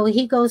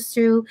he goes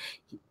through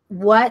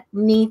what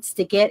needs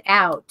to get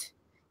out.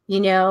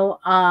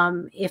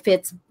 If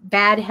it's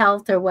bad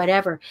health or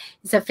whatever,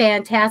 it's a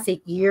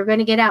fantastic. You're going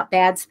to get out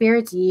bad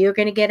spirits. You're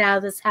going to get out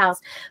of this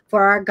house.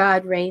 For Our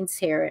God Reigns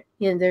Here.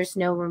 There's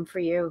no room for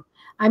you.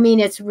 I mean,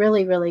 it's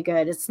really, really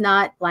good. It's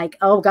not like,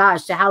 oh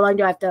gosh, how long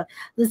do I have to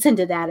listen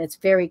to that? It's a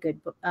very good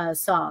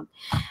song.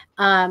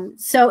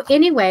 So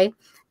anyway,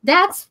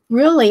 that's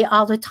really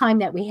all the time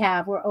that we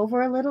have. We're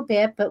over a little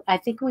bit, but I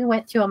think we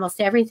went through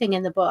almost everything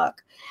in the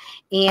book.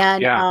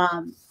 And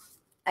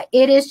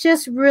it is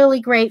just really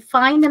great.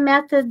 Find a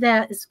method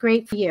that is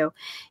great for you.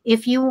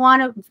 If you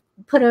want to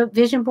put a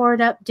vision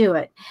board up, do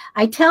it.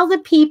 I tell the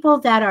people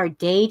that are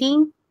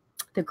dating,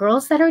 the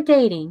girls that are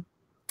dating,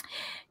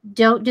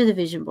 don't do the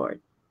vision board.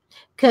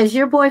 Because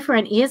your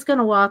boyfriend is going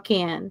to walk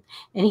in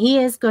and he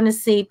is going to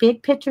see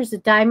big pictures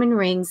of diamond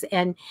rings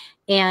and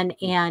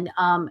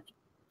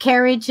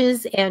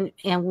carriages and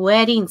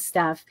wedding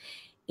stuff.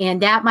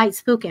 And that might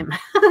spook him.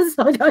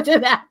 So don't do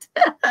that.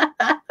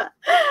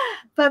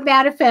 But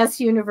manifest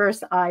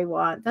universe I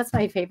want. That's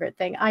my favorite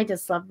thing. I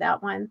just love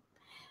that one.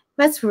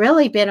 But it's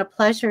really been a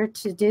pleasure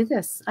to do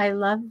this. I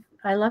love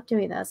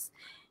doing this.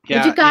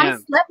 Would you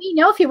guys let me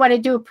know if you want to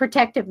do a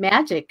protective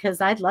magic,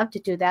 because I'd love to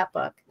do that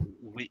book.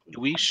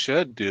 We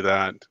should do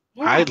that.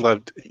 Yeah. I'd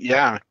love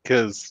to,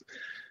 because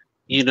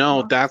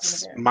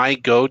that's my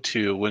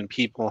go-to when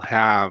people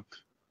have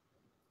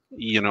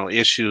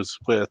issues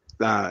with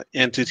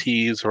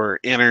entities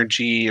or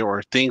energy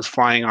or things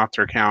flying off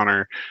their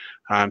counter,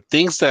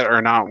 things that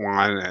are not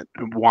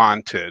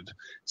wanted.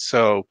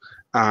 So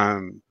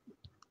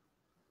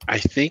I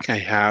think I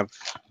have,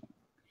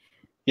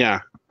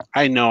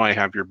 I know I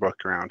have your book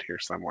around here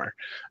somewhere.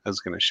 I was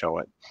going to show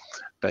it,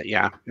 but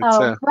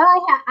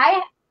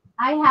I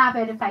have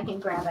it if I can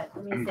grab it.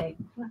 Let me see.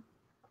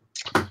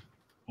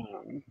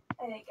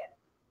 I think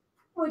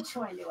which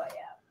one do I have?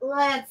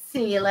 Let's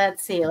see.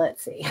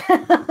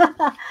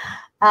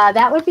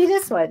 That would be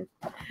this one.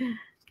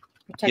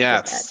 Protective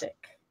Yes. Magic.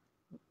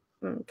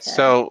 Okay.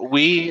 So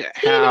we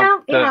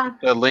have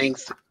the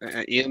links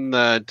in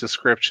the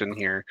description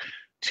here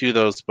to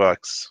those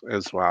books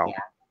as well. Yeah.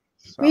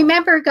 So.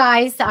 Remember,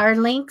 guys, our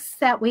links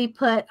that we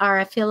put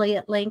are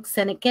affiliate links,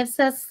 and it gives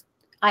us,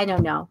 I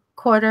don't know,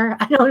 quarter.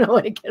 I don't know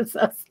what it gives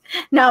us.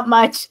 Not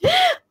much,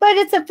 but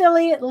it's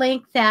affiliate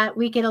link that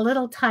we get a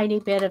little tiny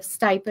bit of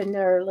stipend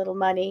or a little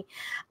money.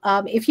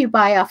 If you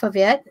buy off of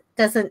it,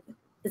 it's the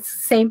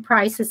same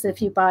price as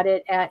if you bought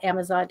it at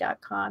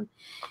Amazon.com.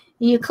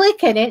 You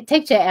click in it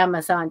takes you to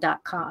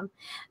Amazon.com.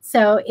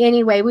 So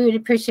anyway, we would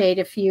appreciate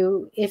if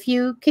you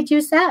could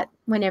use that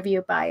whenever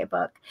you buy a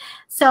book.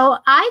 So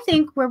I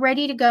think we're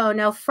ready to go.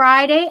 Now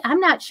Friday, I'm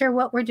not sure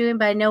what we're doing,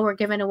 but I know we're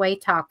giving away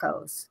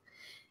tacos.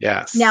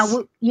 Yes.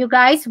 Now you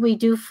guys, we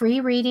do free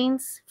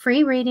readings for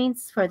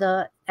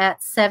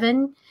at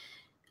 7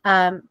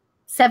 to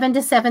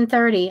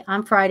 7:30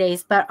 on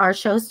Fridays, but our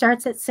show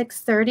starts at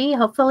 6:30.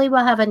 Hopefully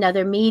we'll have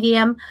another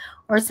medium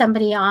or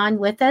somebody on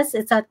with us.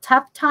 It's a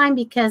tough time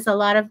because a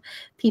lot of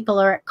people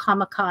are at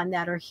Comic-Con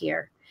that are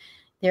here.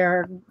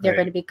 They're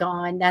going to be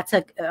gone. That's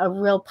a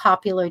real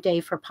popular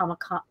day for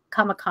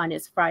Comic-Con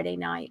is Friday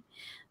night.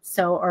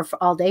 So, or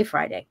all day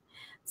Friday.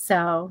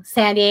 So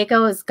San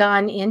Diego has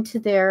gone into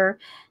their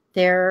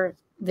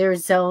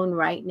zone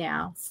right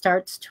now.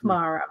 Starts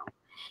tomorrow.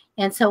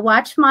 And so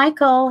watch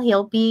Michael.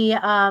 He'll be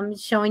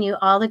showing you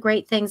all the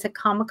great things at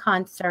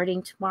Comic-Con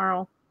starting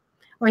tomorrow.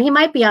 Or he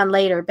might be on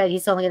later, but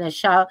he's only going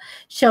to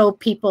show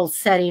people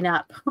setting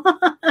up.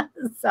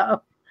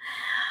 So,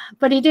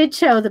 but he did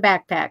show the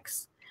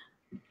backpacks.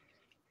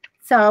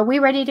 So are we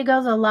ready to go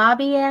to the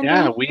lobby, Andy?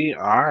 Yeah, we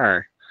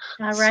are.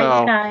 All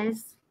right,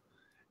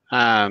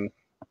 guys.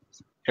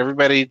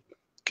 Everybody,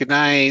 good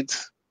night.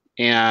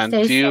 And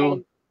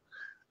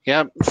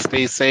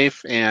stay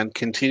safe and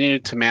continue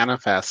to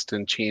manifest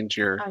and change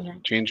your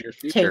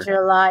future. Change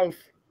your life.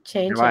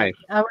 Change your life.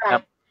 All right.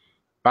 Yep.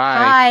 Bye.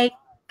 Bye.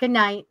 Good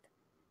night.